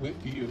gotta be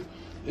with you.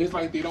 It's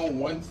like they don't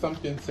want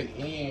something to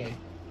end.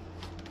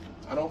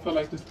 I don't feel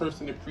like this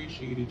person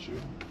appreciated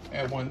you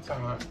at one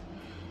time.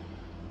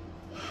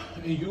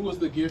 And you was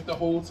the gift the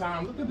whole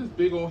time. Look at this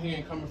big old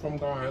hand coming from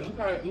God. Look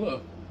how it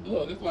look.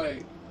 Look, it's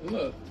like,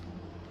 look.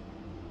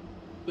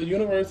 The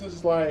universe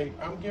is like,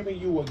 I'm giving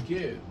you a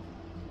gift.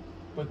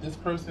 But this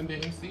person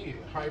didn't see it.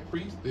 High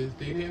Priestess,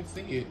 they didn't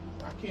see it.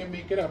 I can't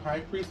make it up.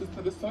 High Priestess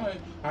to the Sun,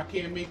 I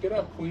can't make it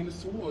up. Queen of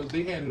Swords,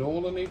 they had it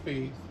all in their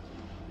face.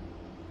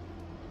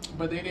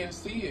 But they didn't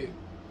see it.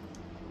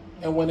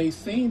 And when they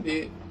seen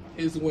it,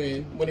 is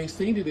when they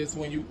seen it is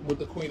when you, with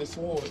the Queen of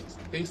Swords.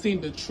 They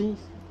seen the truth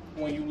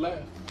when you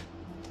left.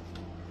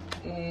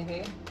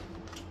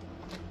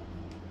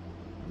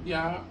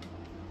 Yeah.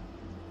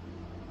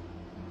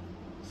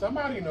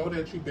 Somebody know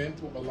that you've been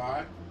through a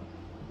lot.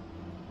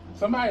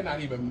 Somebody not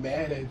even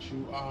mad at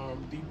you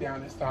deep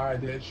down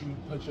inside that you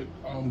put your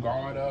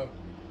guard up.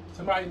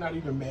 Somebody not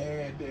even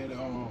mad that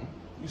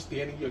you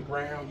standing your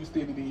ground, you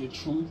standing in your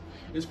truth.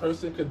 This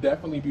person could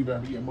definitely be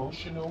very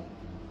emotional.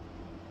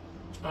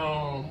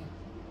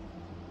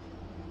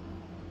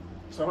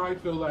 Somebody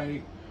feel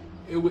like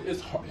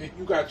it's hard,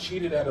 you got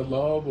cheated out of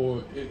love,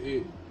 or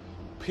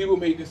people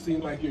make it seem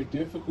like you're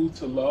difficult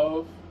to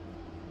love.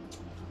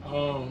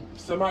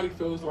 Somebody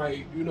feels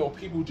like, you know,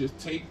 people just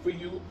take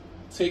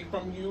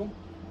from you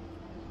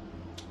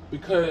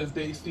because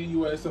they see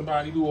you as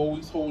somebody who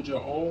always holds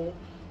your own.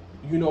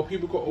 You know,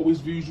 people could always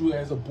view you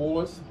as a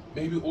boss.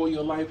 Maybe all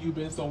your life you've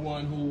been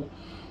someone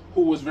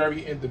who was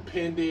very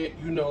independent,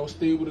 you know,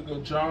 stayed with a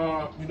good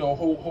job, you know,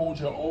 hold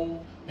your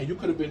own. And you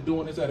could have been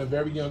doing this at a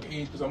very young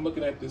age, because I'm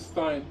looking at this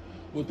son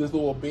with this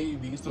little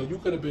baby. So you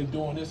could have been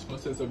doing this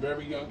since a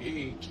very young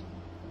age.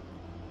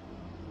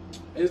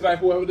 It's like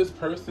whoever this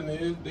person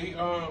is, they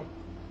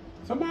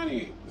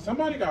somebody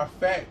got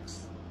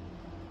facts.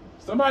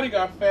 Somebody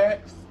got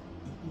facts,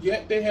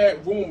 yet they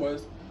had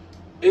rumors.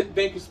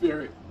 Thank you,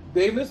 Spirit.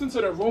 They listened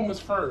to the rumors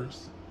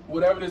first.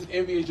 Whatever this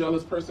envious,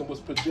 jealous person was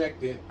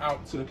projected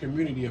out to the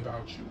community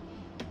about you.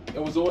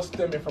 It was all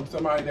stemming from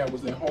somebody that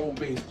was at home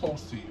base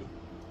close to you.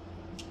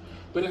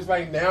 But it's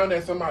like now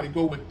that somebody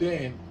go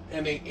within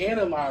and they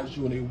analyze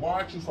you and they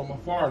watch you from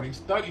afar, they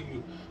study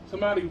you.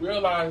 Somebody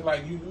realized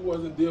like you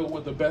wasn't dealing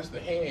with the best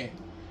of hand.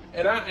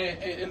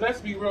 And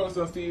let's be real,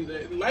 so see,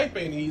 life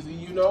ain't easy,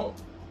 you know.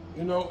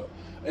 You know,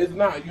 it's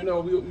not. You know,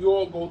 we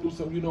all go through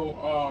some, you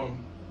know,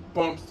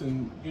 bumps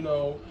and, you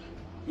know,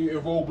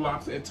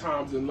 roadblocks at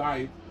times in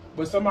life.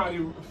 But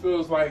somebody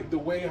feels like the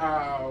way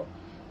how,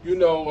 you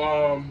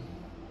know,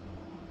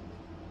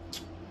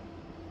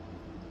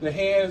 the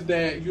hands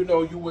that, you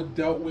know, you were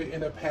dealt with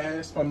in the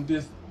past from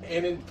these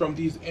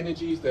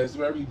energies that's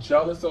very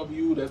jealous of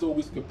you, that's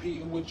always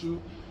competing with you.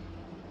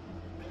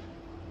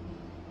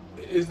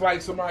 It's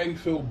like somebody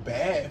feel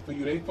bad for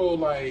you. They feel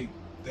like,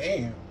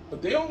 damn.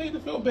 But they don't need to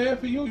feel bad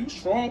for you. You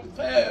strong as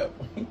hell.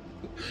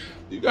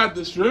 You got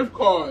the strength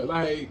card.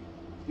 Like,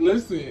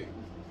 listen,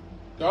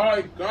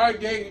 God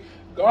gave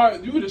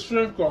you the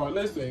strength card.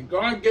 Listen,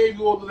 God gave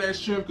you all of that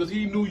strength because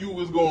He knew you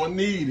was gonna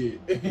need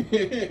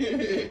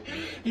it.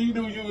 He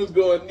knew you was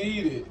gonna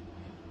need it.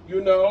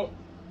 You know,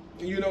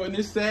 and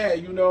it's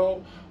sad. You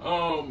know,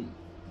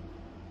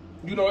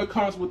 it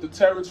comes with the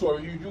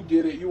territory. You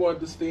get it. You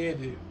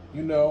understand it.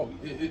 You know,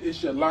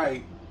 it's your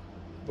light.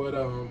 But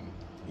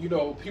you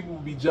know, people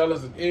will be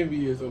jealous and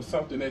envious of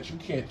something that you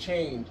can't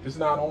change. It's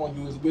not on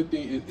you. It's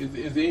within.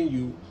 It's in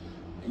you.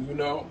 And, you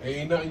know,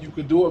 ain't nothing you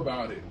could do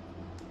about it.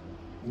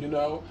 You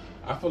know,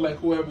 I feel like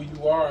whoever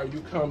you are,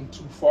 you come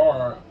too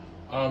far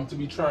to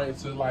be trying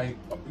to, like,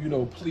 you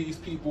know, please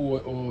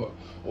people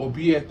or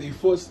be at their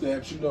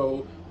footsteps, you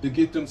know, to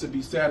get them to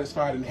be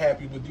satisfied and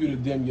happy with you, to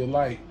dim your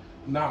light.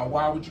 Nah,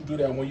 why would you do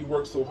that when you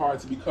work so hard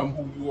to become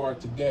who you are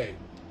today?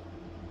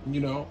 You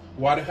know,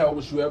 why the hell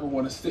would you ever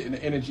want to sit in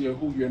the energy of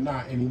who you're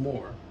not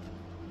anymore?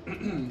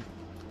 Can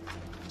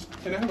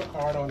I have a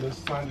card on the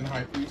Sun and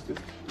High Priestess?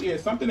 Yeah,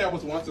 something that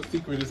was once a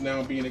secret is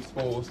now being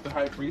exposed. The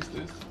High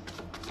Priestess.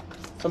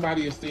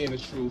 Somebody is seeing the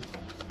truth.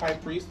 High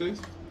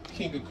Priestess,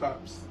 King of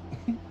Cups.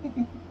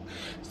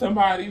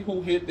 Somebody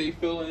who hid their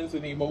feelings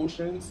and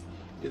emotions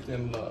is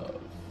in love.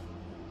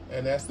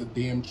 And that's the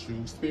damn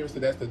truth. Spirit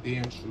said that's the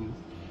damn truth.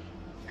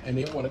 And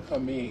they want to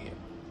come in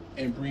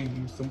and bring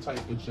you some type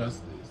of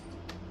justice.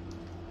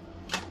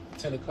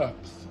 Ten of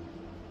Cups.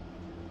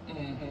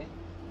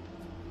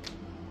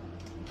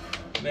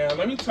 Now,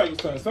 let me tell you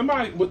something.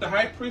 Somebody with the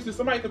High Priestess,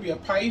 somebody could be a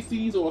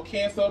Pisces or a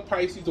Cancer,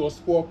 Pisces or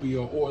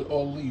Scorpio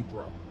or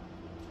Libra.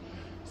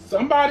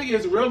 Somebody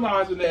is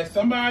realizing that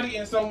somebody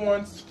in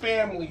someone's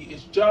family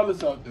is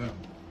jealous of them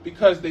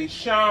because they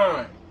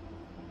shine.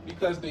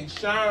 Because they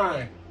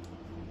shine.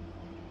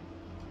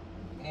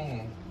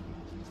 Thank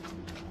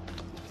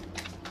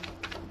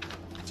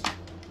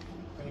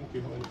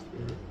you, Holy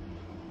Spirit.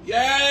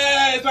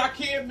 Yes, I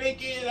can't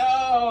make it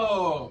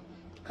up.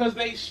 Because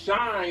they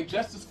shine.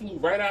 Justice flew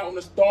right out on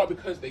the star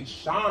because they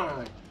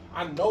shine.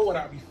 I know what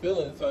I be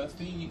feeling, son.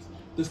 See,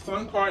 the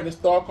Sun card and the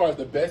Star card is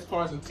the best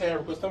cards in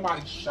tarot because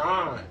somebody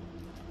shine.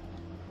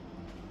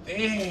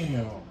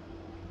 Damn.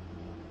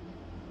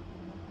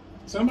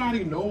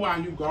 Somebody know why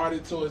you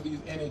guarded towards these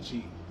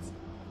energies.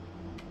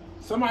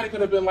 Somebody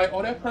could have been like,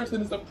 oh, that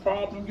person is a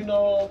problem, you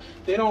know,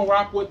 they don't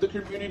rock with the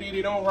community,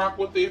 they don't rock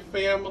with their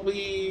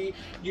family,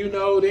 you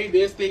know, they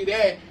this, they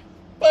that.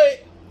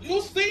 But you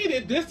see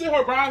that this is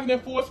horizon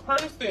and force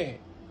person.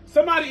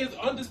 Somebody is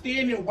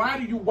understanding why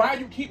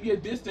you keep your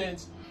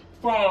distance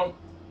from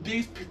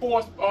these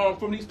people,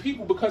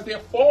 because they're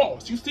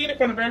false. You see it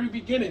from the very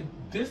beginning.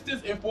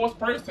 Distance and force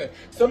person.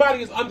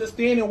 Somebody is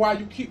understanding why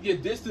you keep your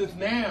distance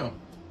now.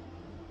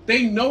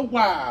 They know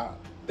why.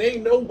 They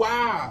know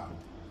why.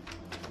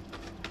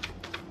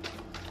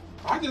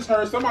 I just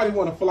heard somebody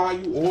want to fly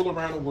you all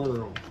around the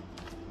world.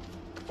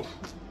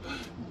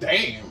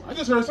 Damn. I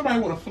just heard somebody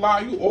want to fly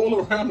you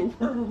all around the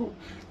world.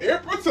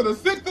 Empress to the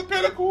 6 of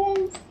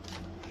Pentacles.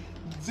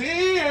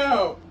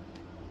 Damn.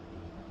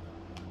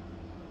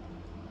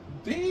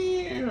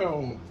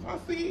 Damn. I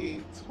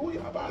see who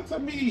y'all about to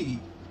meet.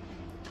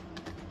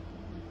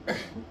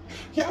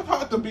 Y'all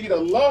about to be the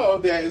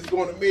love that is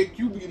going to make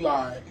you be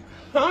like,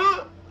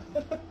 huh?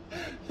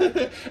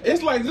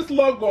 It's like this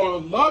love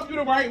going to love you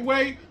the right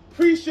way,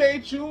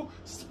 appreciate you,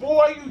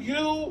 spoil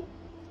you,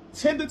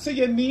 tender to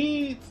your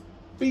needs,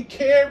 be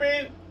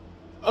caring,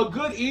 a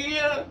good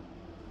ear.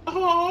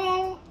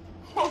 Oh,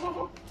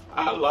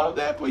 I love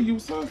that for you,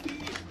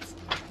 Sophie.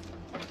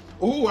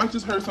 Oh, I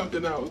just heard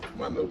something else.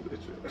 My no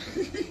picture.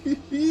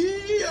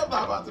 I'm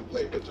not about to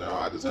play with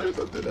y'all. I just heard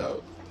something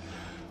else.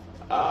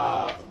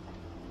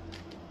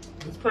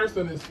 This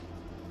person is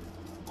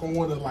going to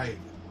want to like,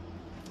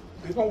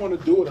 they're going to want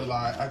to do it a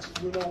lot.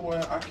 You know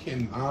what? I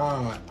can't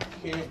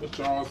with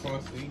y'all,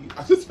 see.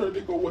 I just heard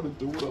they're going to want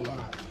to do it a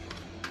lot.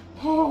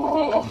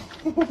 Oh,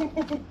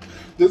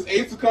 this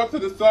Ace of Cups to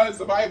the Sun,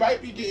 somebody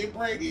might be getting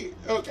pregnant,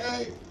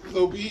 okay?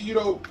 So be, you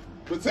know,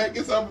 protect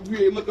yourself if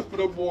you ain't looking for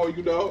the boy,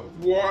 you know.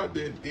 If you are,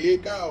 then there you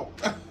go.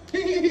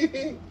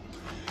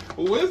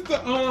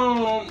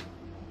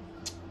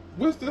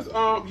 What's this,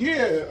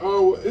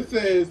 it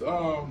says,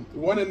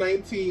 1 in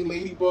 19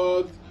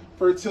 ladybugs,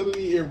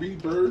 fertility and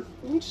rebirth.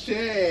 Ooh,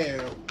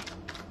 child.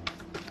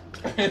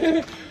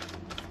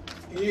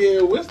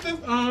 Yeah, what's this,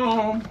 what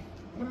I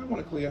want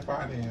to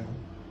clarify now.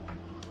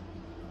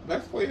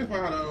 Let's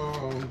clarify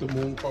the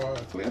moon card.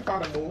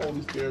 Clarify the moon,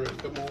 Holy Spirit,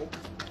 the moon.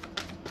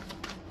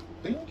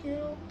 Thank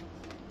you.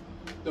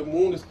 The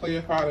moon is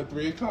clarified the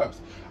 3 of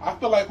Cups. I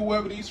feel like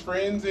whoever these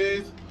friends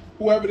is,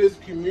 whoever this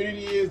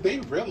community is, they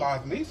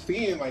realize and they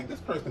seeing like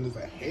this person is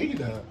a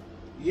hater.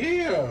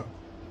 Yeah.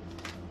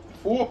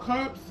 4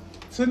 Cups,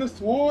 10 of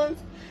Swords.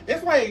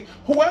 It's like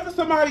whoever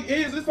somebody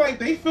is, it's like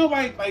they feel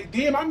like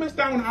damn, I missed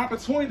out on an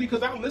opportunity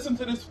because I listened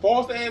to this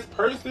false ass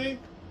person.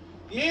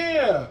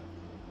 Yeah.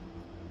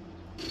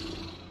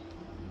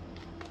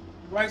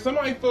 Like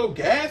somebody feel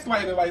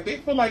gaslighted, like they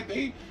feel like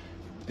they,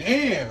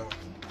 damn.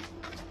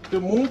 The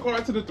moon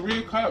card to the 3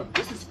 of Cups.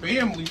 This is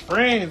family,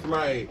 friends,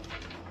 like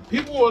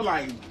people are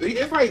like,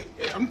 it's like,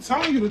 I'm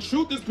telling you, the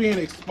truth is being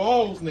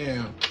exposed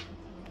now.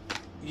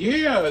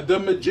 Yeah, the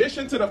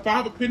Magician to the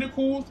 5 of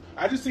Pentacles.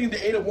 I just seen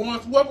the 8 of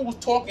Wands. Whoever was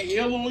talking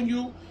ill on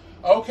you,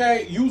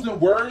 okay, using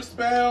word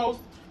spells,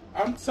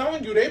 I'm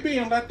telling you, they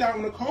being let down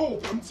in the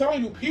cold. I'm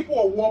telling you, people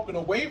are walking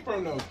away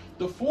from them.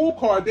 The Fool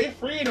card, they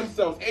freeing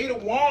themselves. 8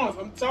 of Wands,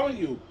 I'm telling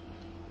you.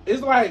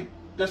 It's like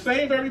the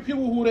same very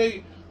people who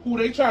they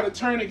try to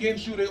turn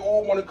against you, they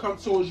all want to come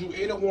towards you.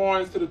 8 of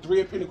Wands to the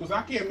 3 of Pentacles.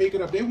 I can't make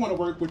it up. They want to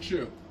work with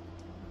you.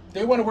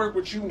 They want to work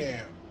with you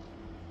now.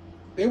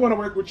 They want to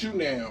work with you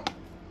now.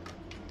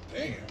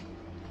 Damn.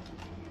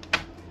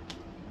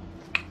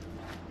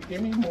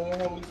 Give me more,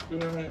 Holy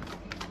Spirit.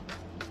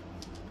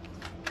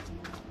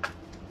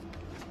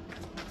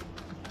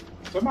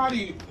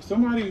 Somebody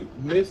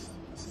miss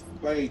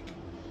like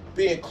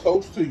being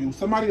close to you.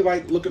 Somebody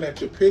like looking at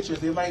your pictures.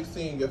 They like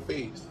seeing your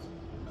face.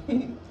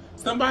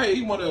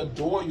 Somebody want to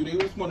adore you. They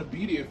just want to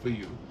be there for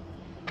you.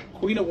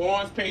 Queen of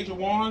Wands, Page of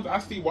Wands. I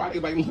see why they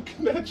like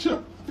looking at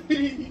your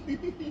face.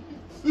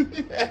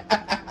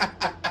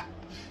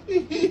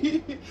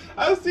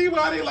 I see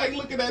why they like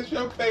looking at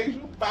your face.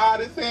 You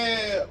fine as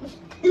hell.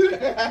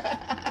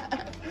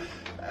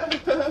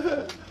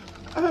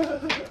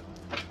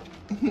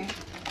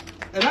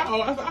 And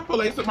I feel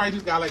like somebody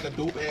just got like a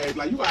dope ass,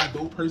 like you got a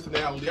dope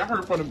personality. I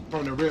heard from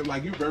the rip,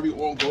 like you very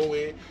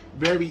ongoing,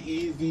 very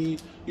easy,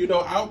 you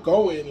know,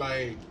 outgoing.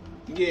 Like,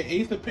 yeah,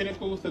 Ace of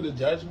Pentacles to the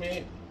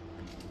Judgment.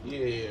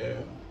 Yeah,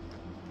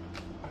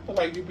 I feel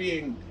like you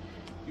being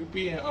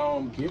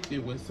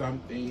gifted with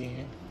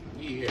something.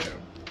 Yeah,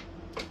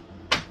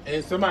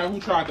 and somebody who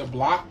tried to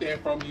block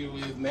that from you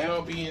is now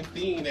being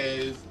seen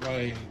as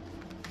like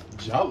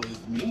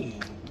jealous,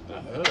 mean.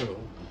 What the hell?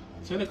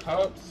 10 of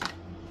Cups.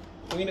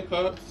 Queen of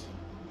Cups,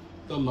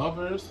 the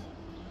Lovers.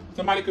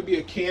 Somebody could be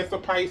a Cancer,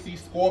 Pisces,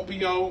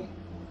 Scorpio,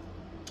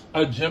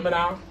 a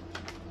Gemini.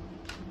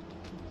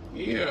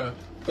 Yeah.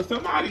 But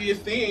somebody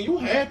is saying you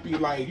happy.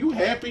 Like, you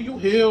happy, you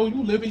healed,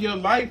 you living your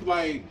life.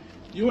 Like,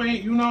 you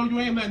ain't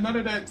let none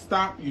of that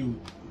stop you.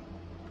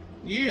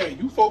 Yeah,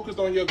 you focused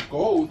on your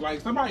goals.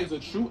 Like, somebody is a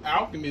true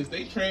alchemist.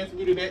 They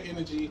transmuted that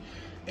energy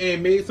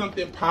and made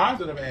something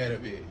positive out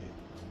of it.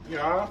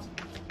 Yeah.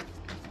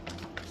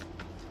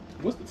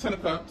 What's the 10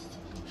 of Cups?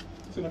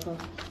 Ten of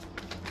Cups.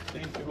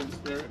 Thank you, Holy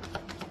Spirit.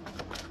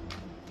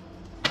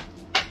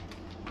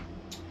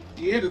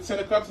 Yeah, the Ten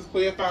of Cups is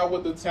clarified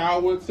with the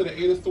Tower to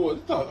the Eight of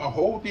Swords. It's a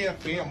whole damn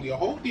family, a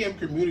whole damn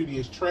community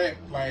is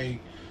trapped, like,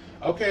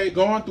 okay,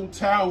 going through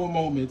Tower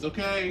moments,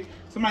 okay?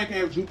 Somebody can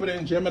have Jupiter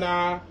and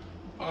Gemini,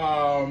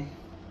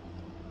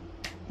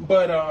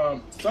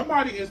 but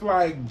somebody is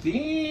like,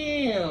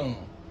 damn.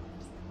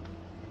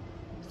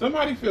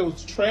 Somebody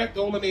feels trapped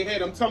all in their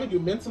head. I'm telling you,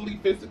 mentally,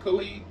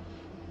 physically,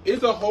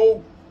 it's a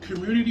whole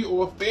community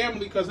or a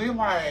family because they're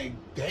like,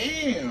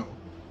 damn.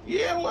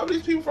 Yeah, whoever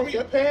these people from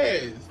your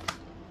past.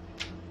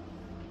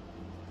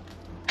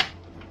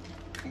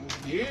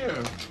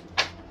 Yeah.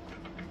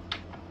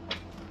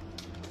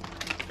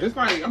 It's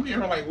like, I'm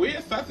hearing like,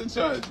 where's such and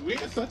such?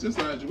 Where's such and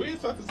such? Where's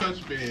such and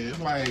such been? It's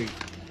like,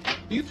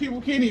 these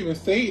people can't even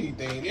say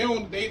anything. They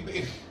don't,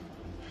 they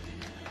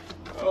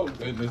oh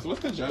goodness.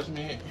 What's the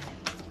Judgment?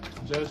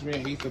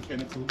 Judgment, Ace of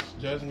Pentacles.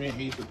 Judgment,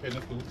 Ace of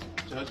Pentacles.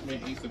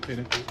 Judgment, Ace of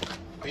Pentacles.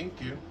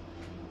 Thank you.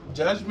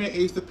 Judgment,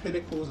 Ace of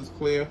Pentacles is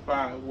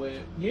clarified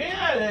with,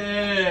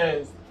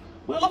 yes!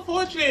 Wheel of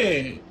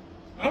Fortune!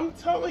 I'm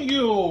telling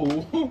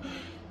you.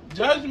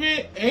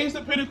 Judgment, Ace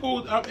of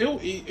Pentacles,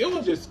 it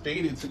was just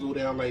fated to go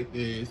down like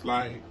this.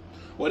 Like,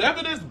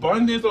 whatever this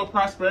abundance or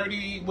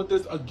prosperity with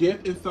this a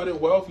gift and sudden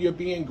wealth you're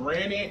being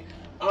granted,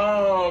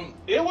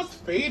 it was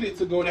fated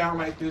to go down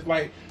like this.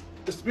 Like,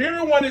 the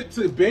Spirit wanted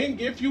to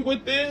gift you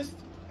with this.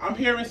 I'm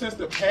hearing since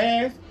the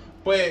past,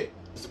 but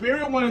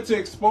Spirit wanted to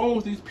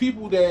expose these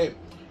people that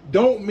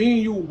don't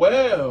mean you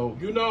well.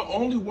 You know,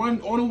 only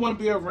one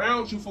be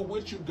around you for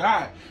what you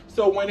got.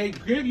 So when they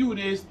give you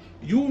this,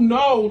 you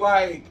know,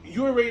 like,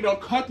 you already done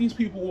cut these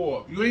people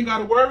off. You ain't got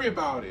to worry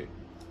about it.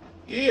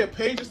 Yeah,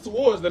 Page of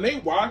Swords, then they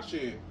watch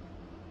it.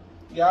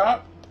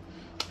 Yeah.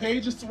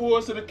 Page of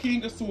Swords to the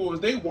King of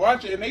Swords. They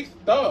watch it and they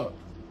stuck.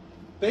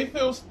 They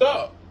feel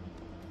stuck.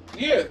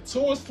 Yeah,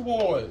 Two of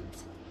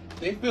Swords.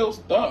 They feel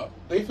stuck.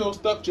 They feel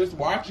stuck just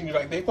watching you.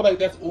 Like, they feel like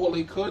that's all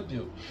they could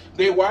do.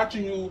 They're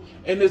watching you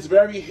in this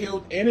very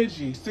healed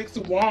energy. Six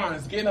of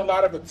Wands, getting a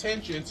lot of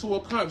attention. Two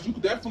of Cups. You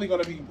definitely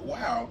going to be,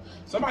 wow.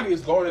 Somebody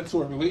is going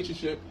into a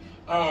relationship.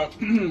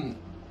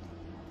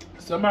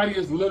 Somebody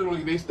is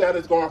literally, their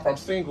status going from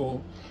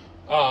single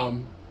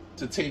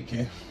to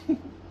taken.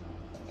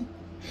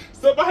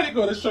 Somebody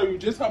going to show you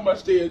just how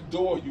much they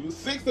adore you.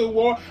 Six of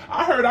Wands.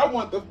 I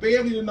want the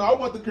family to know. I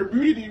want the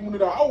community to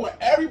know. I want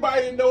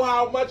everybody to know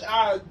how much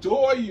I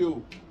adore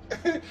you.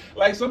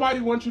 Like, somebody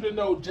wants you to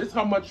know just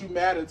how much you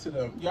matter to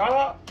them.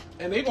 Y'all?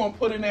 And they going to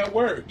put in that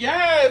work.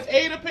 Yes.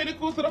 Eight of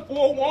Pentacles to the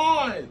Four of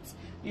Wands.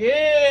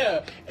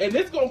 Yeah. And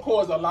it's going to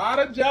cause a lot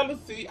of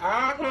jealousy.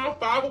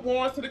 Five of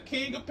Wands to the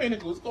King of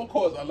Pentacles. It's going to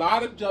cause a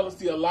lot of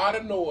jealousy, a lot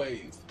of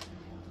noise.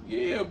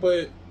 Yeah,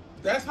 but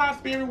that's how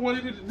Spirit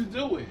wanted it to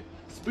do it.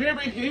 Spirit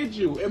hid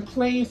you in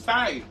plain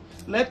sight.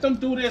 Let them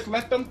do this.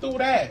 Let them do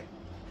that.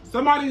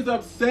 Somebody's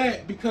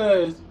upset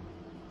because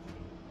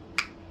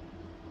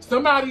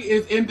somebody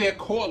is in their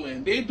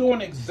calling. They're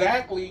doing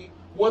exactly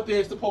what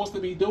they're supposed to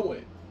be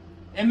doing.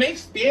 And they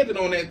standing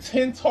on that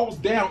 10 toes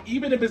down,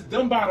 even if it's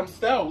done by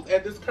themselves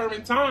at this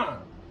current time.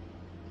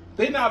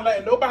 They're not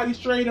letting nobody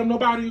stray them,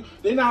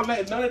 they're not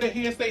letting none of the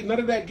hearsay, none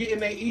of that get in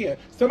their ear.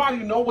 Somebody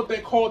know what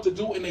they're called to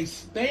do and they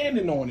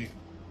standing on it.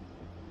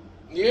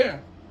 Yeah.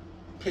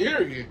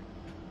 Period.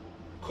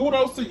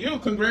 Kudos to you.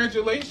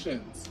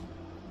 Congratulations.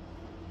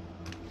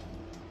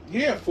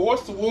 Yeah, Four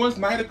of Swords,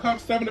 Knight of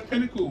Cups, Seven of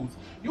Pentacles.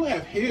 You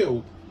have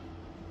healed.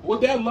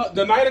 With that love,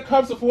 the Knight of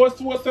Cups, the Four of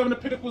Swords, Seven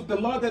of Pentacles, the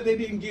love that they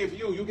didn't give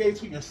you, you gave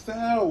to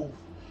yourself.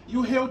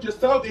 You healed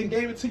yourself and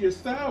gave it to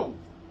yourself.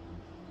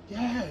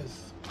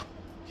 Yes.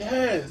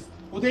 Yes.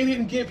 What they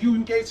didn't give you,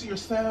 you gave to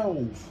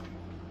yourself.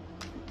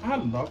 I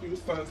love you,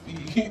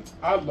 Sunseed.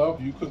 I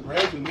love you.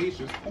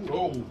 Congratulations.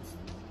 Kudos.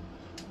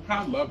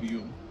 I love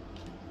you.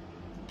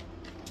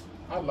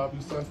 I love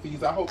you,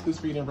 Sunseeds. I hope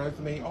this reading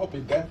resonates. I hope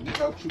it definitely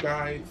helps you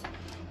guys.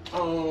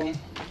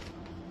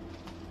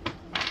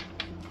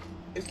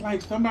 It's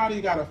like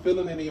somebody got a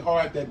feeling in their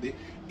heart that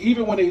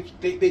even when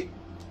they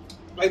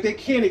like, they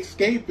can't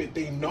escape it.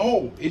 They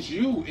know it's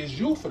you. It's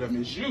you for them.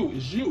 It's you.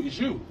 It's you. It's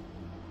you.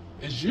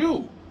 It's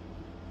you.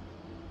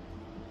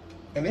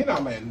 And they're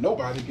not letting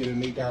nobody get in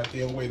their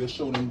goddamn way to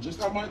show them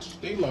just how much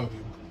they love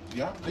you.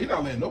 Yeah, they're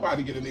not letting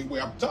nobody get in their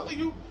way. I'm telling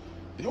you.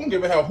 They don't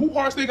give a hell who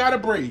hearts they gotta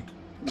break.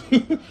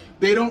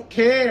 They don't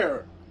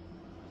care.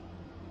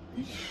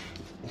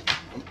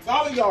 I'm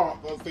telling y'all,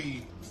 those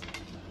things.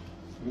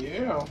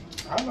 Yeah,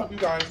 I love you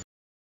guys.